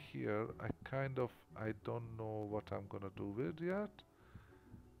thing here I don't know what I'm gonna do with yet.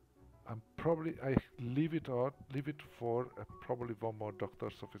 I leave it for probably one more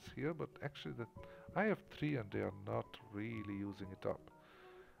doctor's office here, but actually I have 3 and they are not really using it up.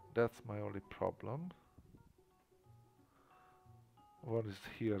 That's my only problem. One is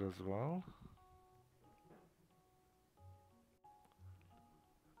here as well.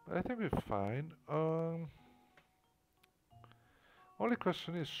 But I think we're fine. Only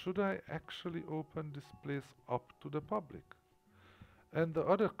question is, should I actually open this place up to the public? And the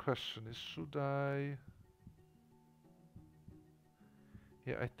other question is, should I...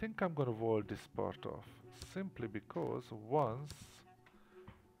 Yeah, I think I'm gonna wall this part off. Simply because once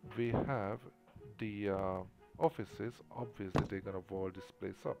we have the offices, obviously they're gonna wall this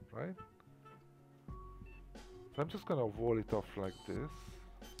place up, right? So I'm just gonna wall it off like this.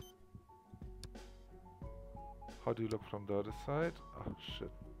 How do you look from the other side? Oh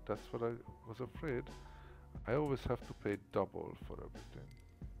shit, that's what I was afraid. I always have to pay double for everything.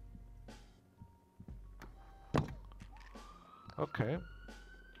 Okay.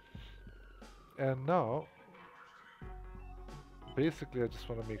 And now, basically I just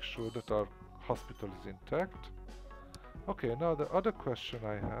want to make sure that our hospital is intact. Okay, now the other question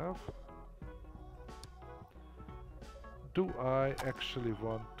I have. Do I actually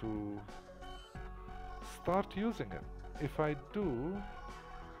want to start using it? If I do...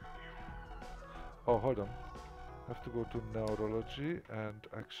 Oh, hold on. I have to go to Neurology and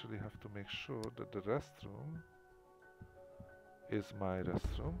actually have to make sure that the restroom is my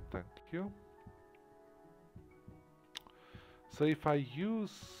restroom. Thank you. So if I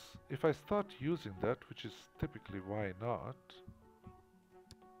start using that, which is typically why not,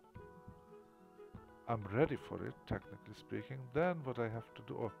 I'm ready for it, technically speaking, then what I have to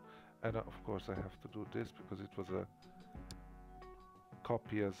do, oh, and of course I have to do this because it was a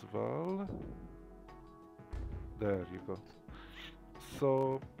copy as well. There you go.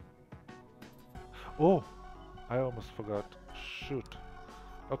 So, oh, I almost forgot. Shoot.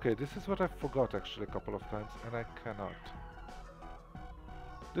 Okay, this is what I forgot actually a couple of times, and I cannot.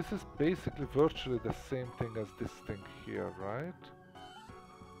 This is basically virtually the same thing as this thing here, right?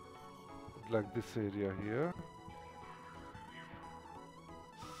 Like this area here.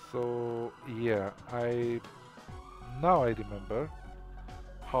 So yeah, now I remember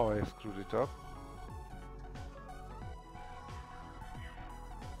how I screwed it up.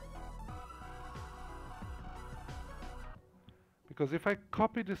 Because if I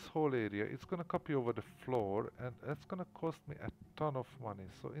copy this whole area, it's gonna copy over the floor, and that's gonna cost me a ton of money.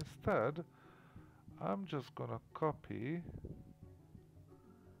 So instead, I'm just gonna copy.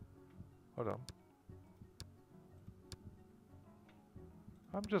 Hold on.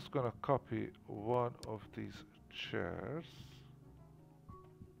 I'm just gonna copy one of these chairs.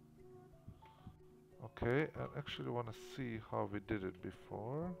 Okay, and actually wanna see how we did it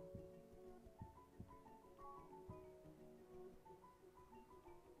before.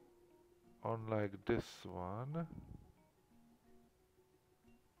 Unlike this one,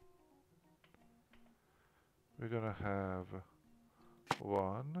 we're gonna have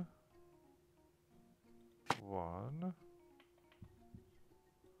one, one,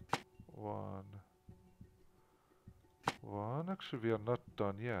 one, one. Actually, we are not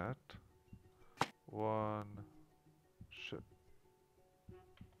done yet. One, shit.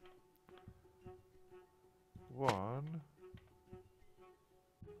 One,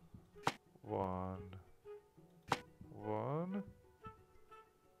 one, one.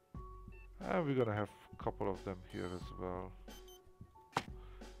 And we're gonna have a couple of them here as well.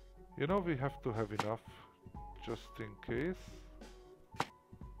 You know, we have to have enough just in case.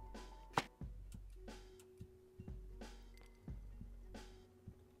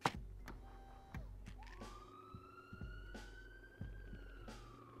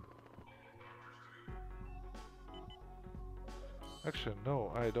 Actually,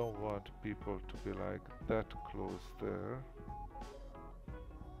 no, I don't want people to be like that close there.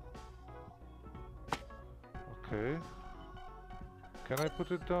 Okay. Can I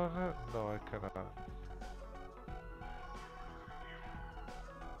put it down here? No, I cannot.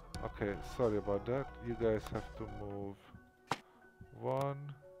 Okay, sorry about that. You guys have to move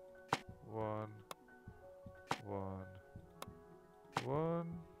one, one, one, one,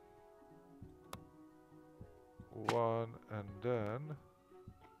 one, and then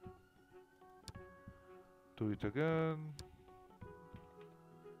do it again.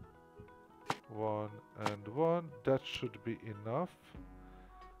 One and one. That should be enough.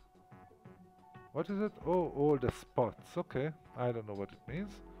 What is it? Oh, all the spots. Okay, I don't know what it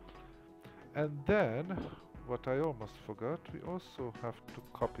means. And then, what I almost forgot, we also have to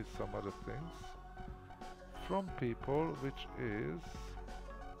copy some other things from people, which is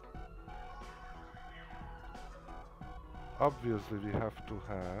obviously we have to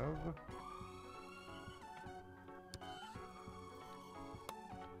have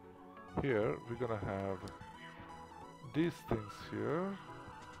here, we're gonna have these things here.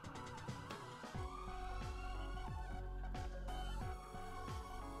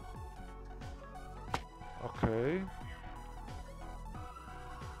 Okay.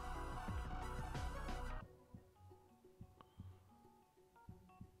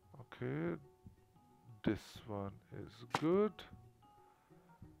 Okay. This one is good.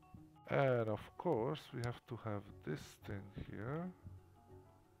 And of course, we have to have this thing here.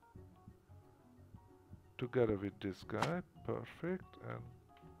 Together with this guy. Perfect. And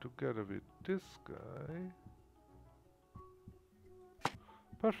together with this guy.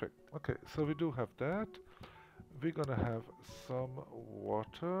 Perfect. Okay, so we do have that. We're gonna have some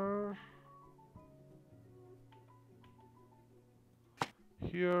water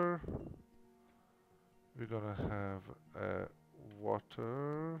here. We're gonna have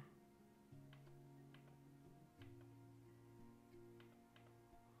water.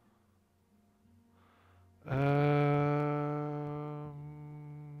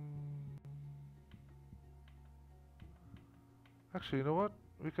 Actually, you know what?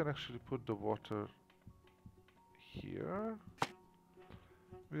 We can actually put the water here.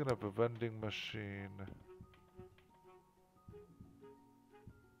 We're gonna have a vending machine.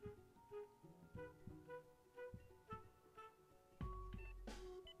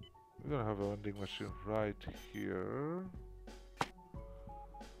 We're gonna have a vending machine right here.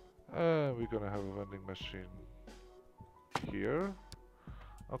 And we're gonna have a vending machine here.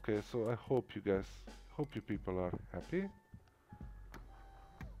 Okay, so I hope you you people are happy.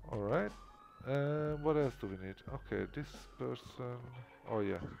 Alright. What else do we need? Okay, this person... Oh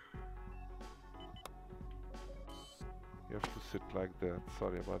yeah. You have to sit like that.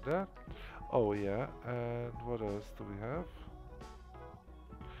 Sorry about that. Oh yeah, and what else do we have?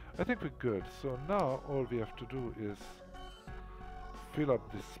 I think we're good. So now all we have to do is fill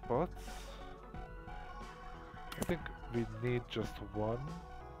up these spots. I think we need just one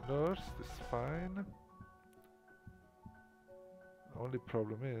nurse, this is fine. The only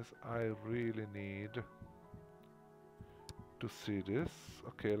problem is I really need to see this.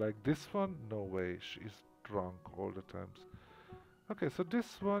 Okay, like this one, no way, she's drunk all the times. Okay, so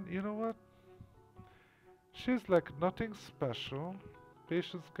this one, you know what? She's like nothing special.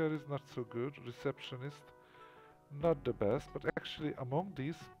 Patient's care is not so good. Receptionist, not the best. But actually, among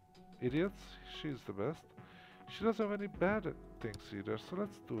these idiots, she's the best. She doesn't have any bad things either. So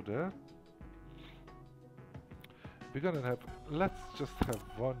let's do that. We're gonna have, let's just have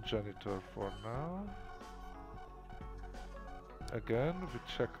one janitor for now. Again, we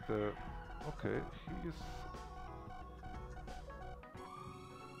check the, okay,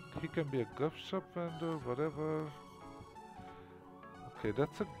 he can be a gift shop vendor, whatever. Okay,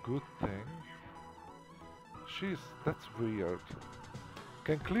 that's a good thing. That's weird.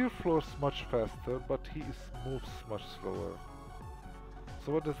 Can clear floors much faster, but he moves much slower.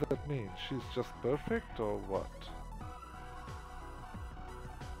 So what does that mean? She's just perfect or what?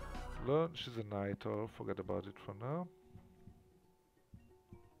 Learn, she's a night owl, forget about it for now.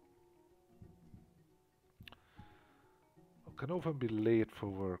 Can often be late for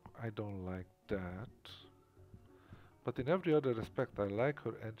work, I don't like that. But in every other respect I like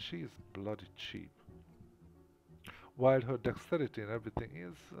her and she is bloody cheap. While her dexterity and everything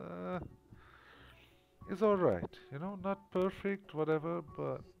is alright, you know, not perfect, whatever,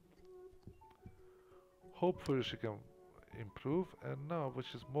 but hopefully she can improve. And now,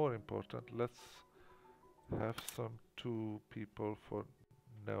 which is more important, let's have some 2 people for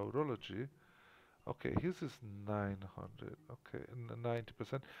neurology. Okay, his is 900. Okay,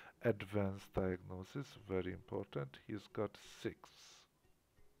 90%. Advanced diagnosis, very important. He's got 6.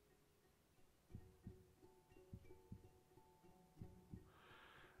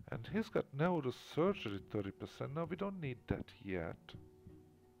 And he's got neurosurgery 30%. Now we don't need that yet.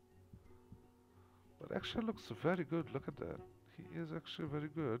 But actually looks very good. Look at that. He is actually very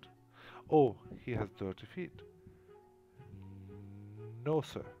good. Oh, he has dirty feet. No,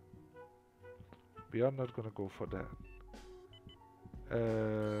 sir. We are not gonna go for that.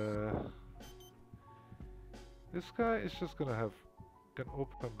 This guy is just gonna have can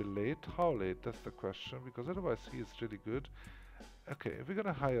open be late. How late? That's the question, because otherwise he is really good. Okay, we're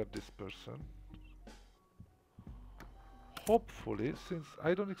gonna hire this person. Hopefully, since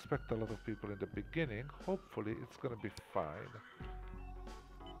I don't expect a lot of people in the beginning, hopefully it's gonna be fine.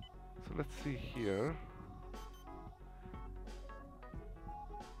 So let's see here.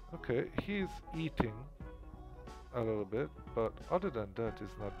 Okay, he's eating a little bit, but other than that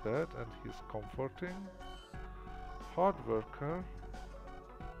is not bad, and he's comforting. Hard worker.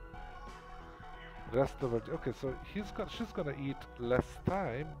 Rest of it. Okay, so she's gonna eat less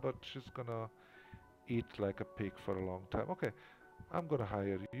time, but she's gonna eat like a pig for a long time. Okay, I'm gonna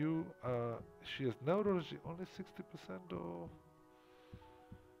hire you. She has neurology only 60% though.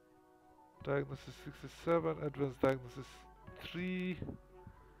 Diagnosis 67, advanced diagnosis 3.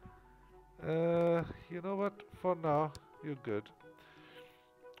 You know what? For now, you're good.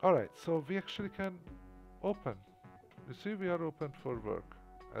 Alright, so we actually can open. You see, we are open for work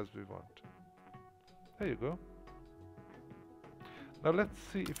as we want. There you go. Now let's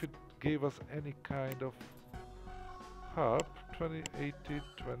see if it gave us any kind of hub. 2080,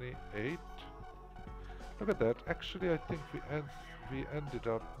 28. Look at that. Actually, I think we ended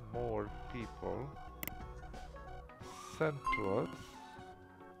up more people sent to us.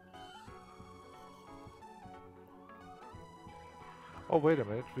 Oh, wait a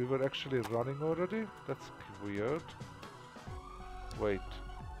minute. We were actually running already? That's weird. Wait.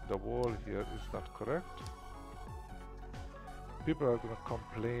 The wall here is not correct. People are going to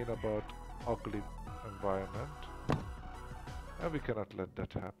complain about ugly environment. And we cannot let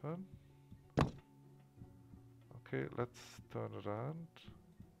that happen. Okay, let's turn around.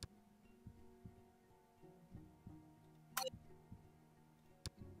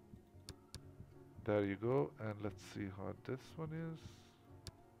 There you go, and let's see how this one is.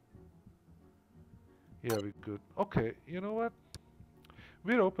 Yeah, we're good. Okay, you know what?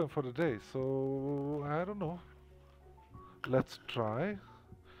 We're open for the day, so I don't know. Let's try.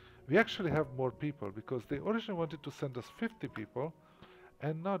 We actually have more people because they originally wanted to send us 50 people,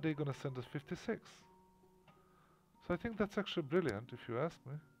 and now they're gonna send us 56. So I think that's actually brilliant, if you ask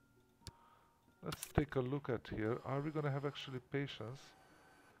me. Let's take a look at here. Are we gonna have actually patients?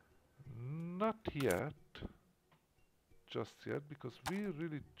 Not yet. Just yet, because we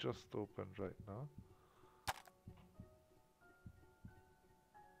really just opened right now.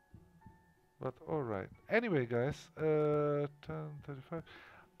 But alright. Anyway, guys, 10:35.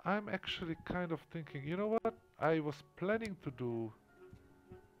 I'm actually kind of thinking, you know what? I was planning to do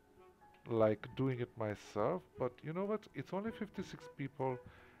like doing it myself, but you know what? It's only 56 people,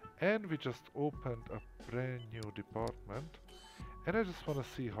 and we just opened a brand new department, and I just want to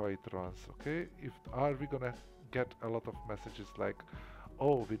see how it runs, okay? If are we gonna get a lot of messages like,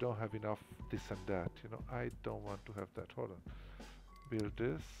 oh, we don't have enough this and that, you know? I don't want to have that. Hold on. Build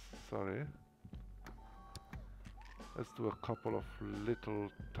this. Sorry. Let's do a couple of little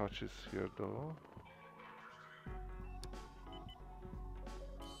touches here, though.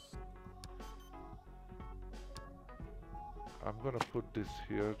 I'm gonna put this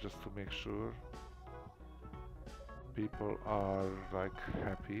here just to make sure people are like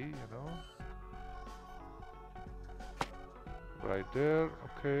happy, you know. Right there,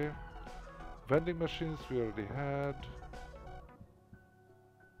 okay. Vending machines we already had.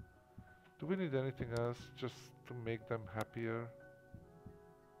 Do we need anything else just to make them happier?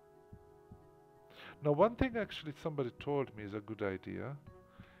 Now, one thing actually somebody told me is a good idea,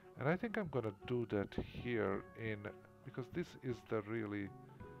 and I think I'm gonna do that here in, because this is the really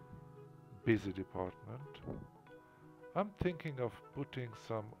busy department. I'm thinking of putting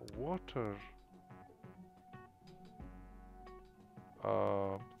some water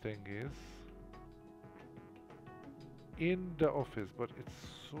thingies in the office, but it's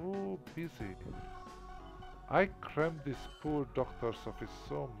so busy. I crammed this poor doctor's office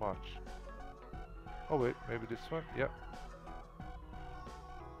so much. Oh wait, maybe this one? Yeah.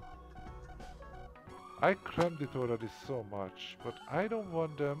 I crammed it already so much, but I don't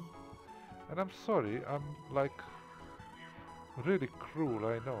want them, and I'm sorry, I'm like really cruel,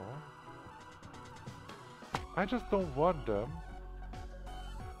 I know. I just don't want them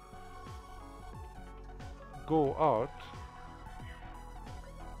go out.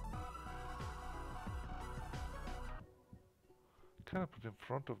 Can I put in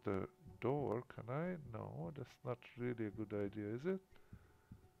front of the door? Can I? No, that's not really a good idea, is it?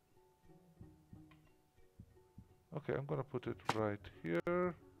 Okay, I'm gonna put it right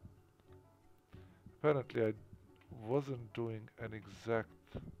here. Apparently I wasn't doing an exact...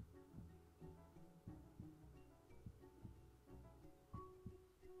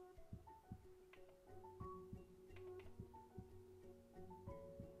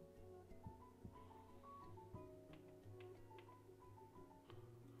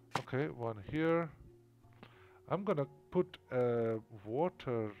 Okay, one here. I'm gonna put a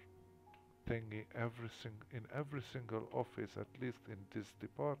water thingy in every single office, at least in this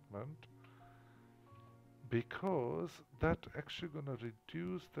department, because that actually gonna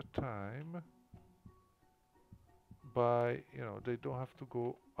reduce the time by, you know, they don't have to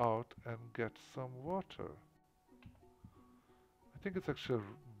go out and get some water. I think it's actually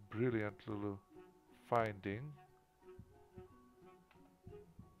a brilliant little finding.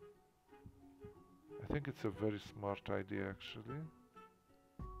 I think it's a very smart idea actually.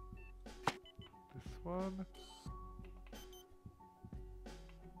 This one.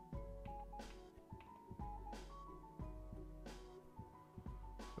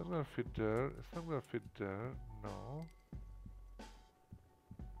 It's not gonna fit there. It's not gonna fit there. No.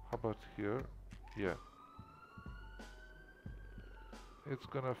 How about here? Yeah. It's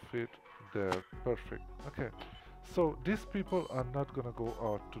gonna fit there. Perfect. Okay. So these people are not gonna go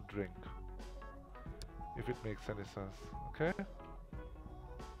out to drink, if it makes any sense. Okay?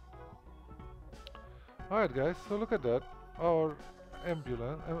 Alright guys, so look at that. Our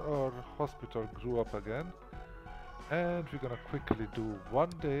ambulance, our hospital grew up again. And we're gonna quickly do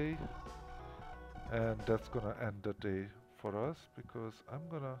one day, and that's gonna end the day for us, because I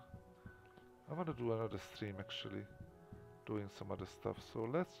wanna do another stream actually, doing some other stuff. So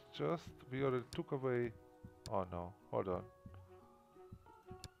let's just, we already took away, oh no, hold on.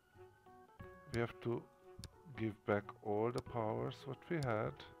 We have to give back all the powers what we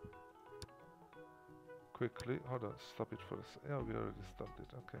had. Quickly, hold on, stop it for a second. Yeah, we already stopped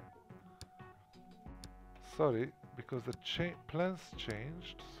it, okay. Sorry, because the plans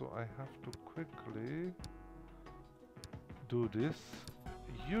changed, so I have to quickly do this.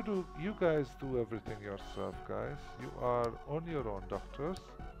 You guys do everything yourself, guys. You are on your own, doctors.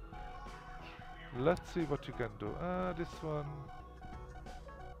 Let's see what you can do. This one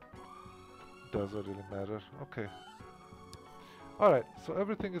doesn't really matter. Okay. Alright, so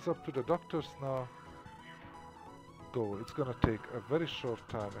everything is up to the doctors now. Go. It's gonna take a very short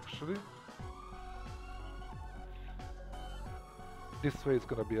time, actually. This way it's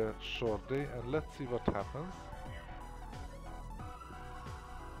gonna be a short day, and let's see what happens.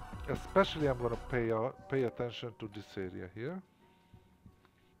 Especially I'm gonna pay attention to this area here.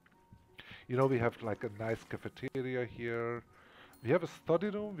 You know, we have like a nice cafeteria here. We have a study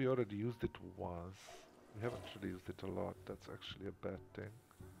room. We already used it once. We haven't really used it a lot. That's actually a bad thing.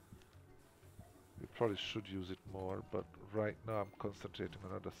 We probably should use it more, but right now I'm concentrating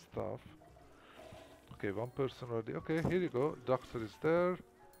on other stuff. Okay, one person already. Okay, here you go. Doctor is there.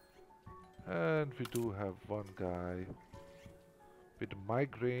 And we do have one guy with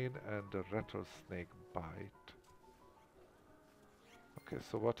migraine and a rattlesnake bite. Okay,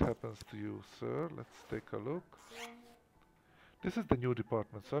 so what happens to you, sir? Let's take a look. This is the new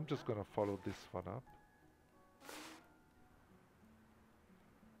department, so I'm just gonna follow this one up.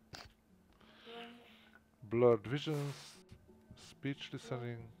 Blurred visions, speech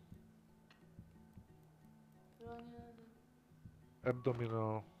listening,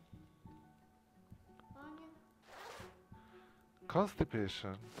 abdominal,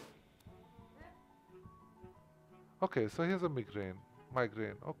 constipation. Okay, so here's a migraine.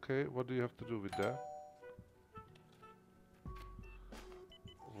 Migraine. Okay, what do you have to do with that?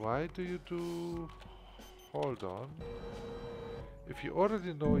 Why do you do... Hold on. If you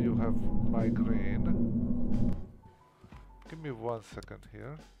already know you have migraine, give me 1 second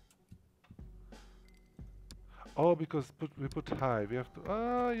here. Oh, because we put high. We have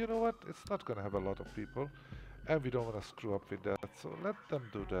to... you know what? It's not gonna have a lot of people. And we don't want to screw up with that. So let them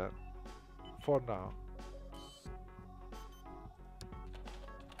do that. For now.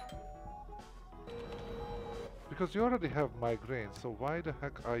 Because you already have migraine, so why the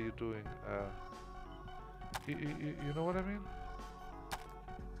heck are you doing... you know what I mean?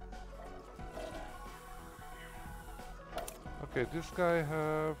 Okay, this guy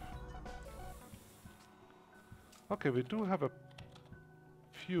have... Okay, we do have a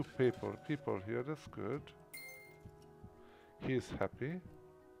few people here, that's good. He is happy.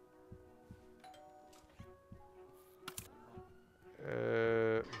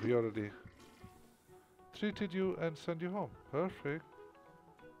 We already treated you and sent you home. Perfect.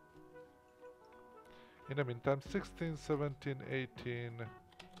 In the meantime, 16, 17, 18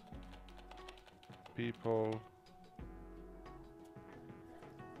 people.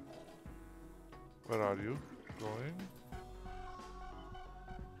 Where are you going?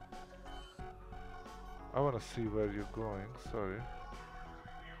 I want to see where you're going, sorry.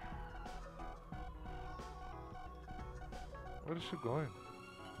 Where is she going?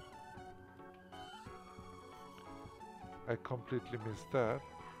 I completely missed that.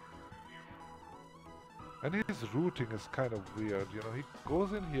 And his routing is kind of weird, you know, he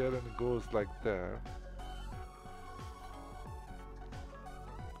goes in here and goes like there.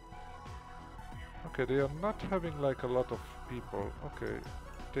 Okay, they are not having like a lot of people. Okay,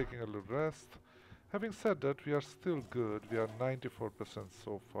 taking a little rest. Having said that, we are still good. We are 94%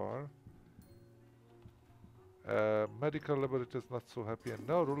 so far. Medical laboratory is not so happy, and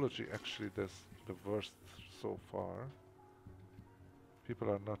neurology actually is the worst so far. People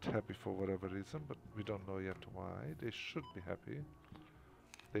are not happy for whatever reason, but we don't know yet why. They should be happy.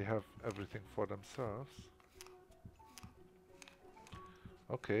 They have everything for themselves.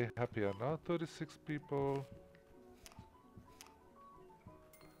 Okay, happier now. 36 people.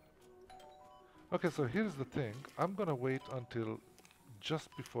 Okay, so here's the thing. I'm gonna wait until just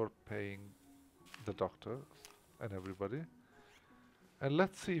before paying the doctor and everybody. And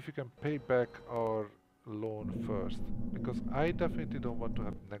let's see if we can pay back our loan first. Because I definitely don't want to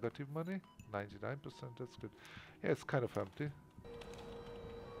have negative money. 99%, that's good. Yeah, it's kind of empty.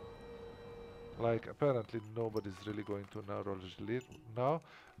 Like, apparently nobody's really going to neurology now.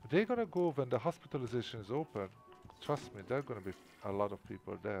 They're gonna go when the hospitalization is open. Trust me, there are gonna be a lot of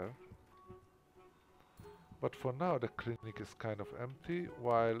people there. But for now, the clinic is kind of empty,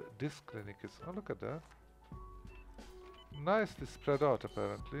 while this clinic is... Oh, look at that. Nicely spread out,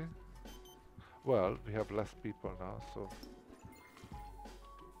 apparently. Well, we have less people now, so...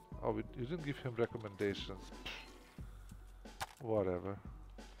 Oh, you didn't give him recommendations. Pfft. Whatever.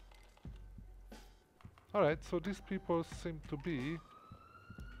 Alright, so these people seem to be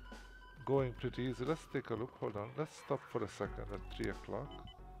going pretty easy. Let's take a look. Hold on. Let's stop for a second at 3 o'clock.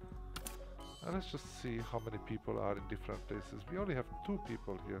 And let's just see how many people are in different places. We only have 2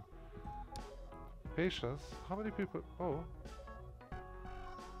 people here. Patients. How many people? Oh.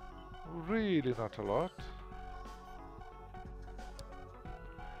 Really not a lot.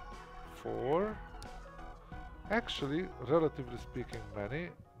 4. Actually, relatively speaking, many.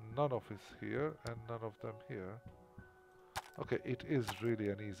 None of us here and none of them here. Okay, it is really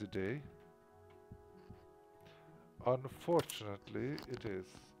an easy day. Unfortunately, it is.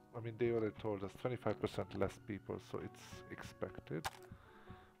 I mean, they already told us 25% less people, so it's expected.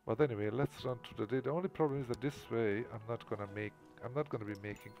 But anyway, let's run through the day. The only problem is that this way, I'm not gonna make I'm not going to be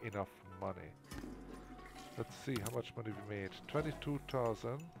making enough money. Let's see how much money we made.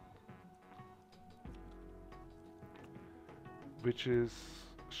 22,000, which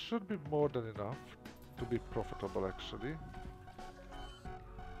should be more than enough to be profitable actually.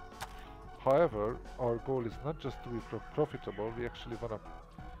 However, our goal is not just to be profitable, we actually want to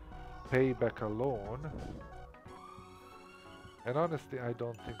pay back a loan. And honestly, I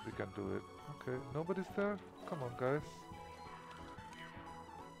don't think we can do it. Okay, nobody's there? Come on, guys.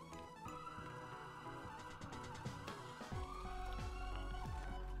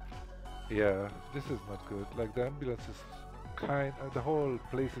 Yeah, this is not good. Like the ambulance is the whole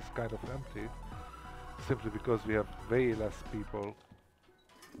place is kind of empty. Simply because we have way less people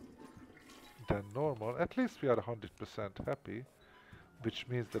than normal. At least we are 100% happy, which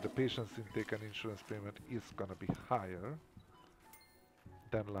means that the patient's intake and insurance payment is gonna be higher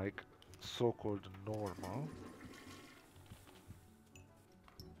than like so-called normal.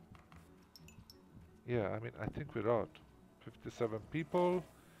 Yeah, I mean, I think we're out. 57 people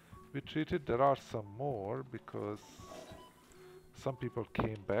we treated. There are some more because some people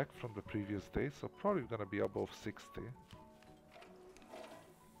came back from the previous day, so probably gonna be above 60.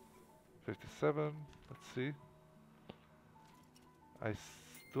 57, let's see.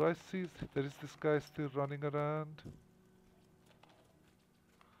 Do I see there is this guy still running around?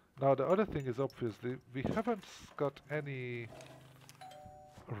 Now the other thing is obviously we haven't got any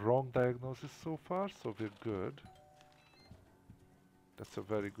wrong diagnosis so far, so we're good. That's a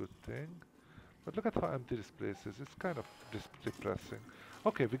very good thing. But look at how empty this place is. It's kind of depressing.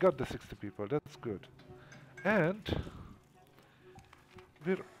 Okay, we got the 60 people. That's good. And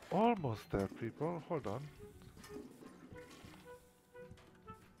we're almost there, people. Hold on.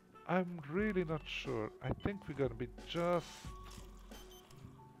 I'm really not sure. I think we're gonna be just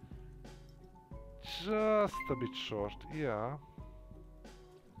a bit short. Yeah.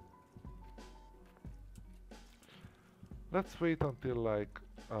 Let's wait until like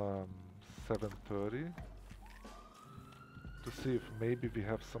 7:30 to see if maybe we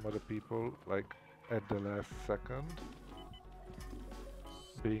have some other people like at the last second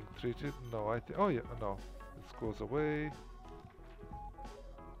being treated. No, I think. Oh yeah, no. This goes away.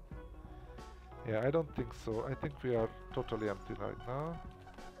 Yeah, I don't think so. I think we are totally empty right now.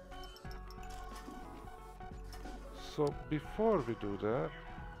 So before we do that,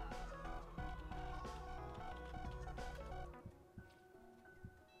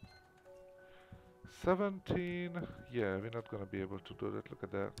 $17. Yeah, we're not gonna be able to do that. Look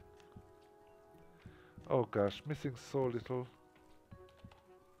at that. Oh gosh, missing so little.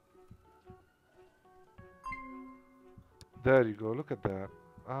 There you go. Look at that.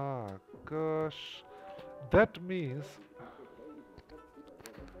 Ah, gosh. That means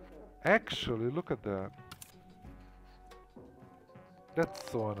actually, look at that.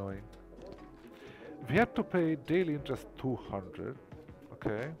 That's so annoying. We had to pay daily interest 200.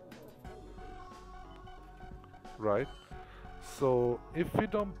 Okay. Right. So if we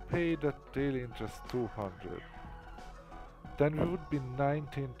don't pay that daily interest 200, then we would be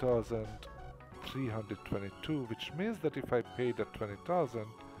 19,322, which means that if I pay that 20,000,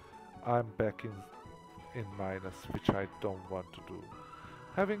 I'm back in minus, which I don't want to do.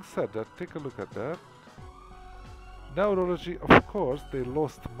 Having said that, take a look at that. Neurology, of course, they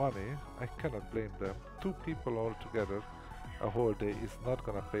lost money. I cannot blame them. 2 people all together a whole day is not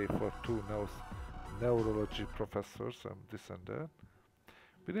gonna pay for 2 neurology professors and this and that.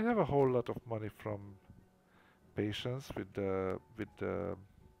 We didn't have a whole lot of money from patients with the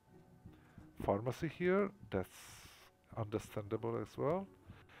pharmacy here. That's understandable as well.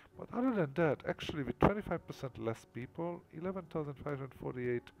 But other than that, actually with 25% less people,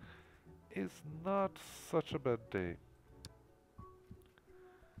 11,548 is not such a bad day.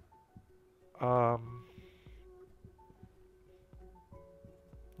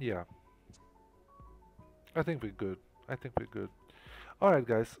 Yeah, I think we're good. I think we're good. Alright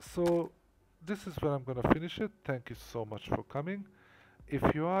guys, so this is where I'm gonna finish it. Thank you so much for coming. If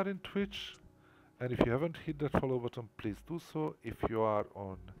you are in Twitch and if you haven't hit that follow button, please do so. If you are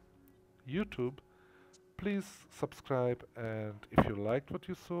on YouTube, please subscribe, and if you liked what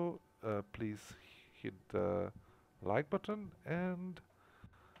you saw, please hit the like button, and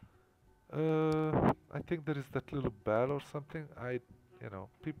I think there is that little bell or something.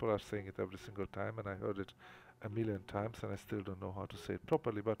 People are saying it every single time, and I heard it a million times, and I still don't know how to say it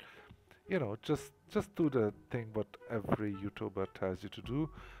properly. But just do the thing what every YouTuber tells you to do.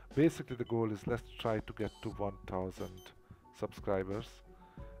 Basically, the goal is let's try to get to 1,000 subscribers.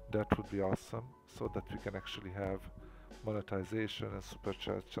 That would be awesome, so that we can actually have monetization and super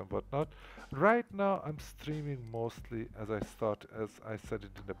chats and whatnot. Right now, I'm streaming mostly, as I said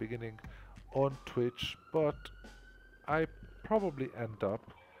it in the beginning, on Twitch, but I probably end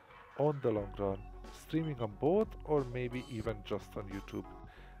up on the long run streaming on both, or maybe even just on YouTube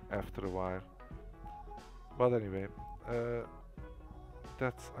after a while. But anyway, uh,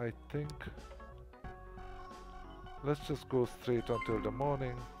 that's, I think, let's just go straight until the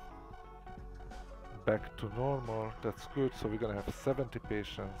morning. Back to normal. That's good. So we're gonna have 70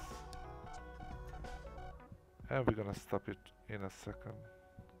 patients, and we're gonna stop it in a second.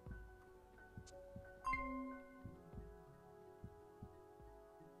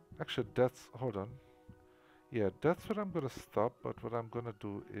 Actually, hold on. Yeah, that's where I'm gonna stop, but what I'm gonna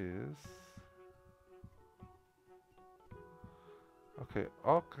do is, okay,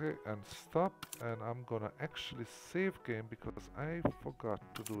 and stop, and I'm gonna actually save game because I forgot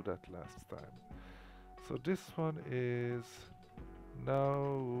to do that last time. So this one is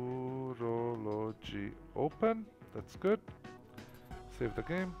Neurology open. That's good. Save the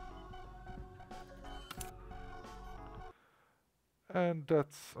game. And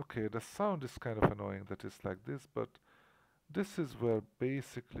that's okay. The sound is kind of annoying that it's like this, but this is where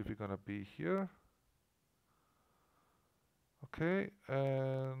basically we're gonna be here. Okay,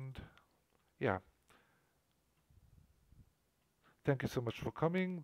 and yeah. Thank you so much for coming.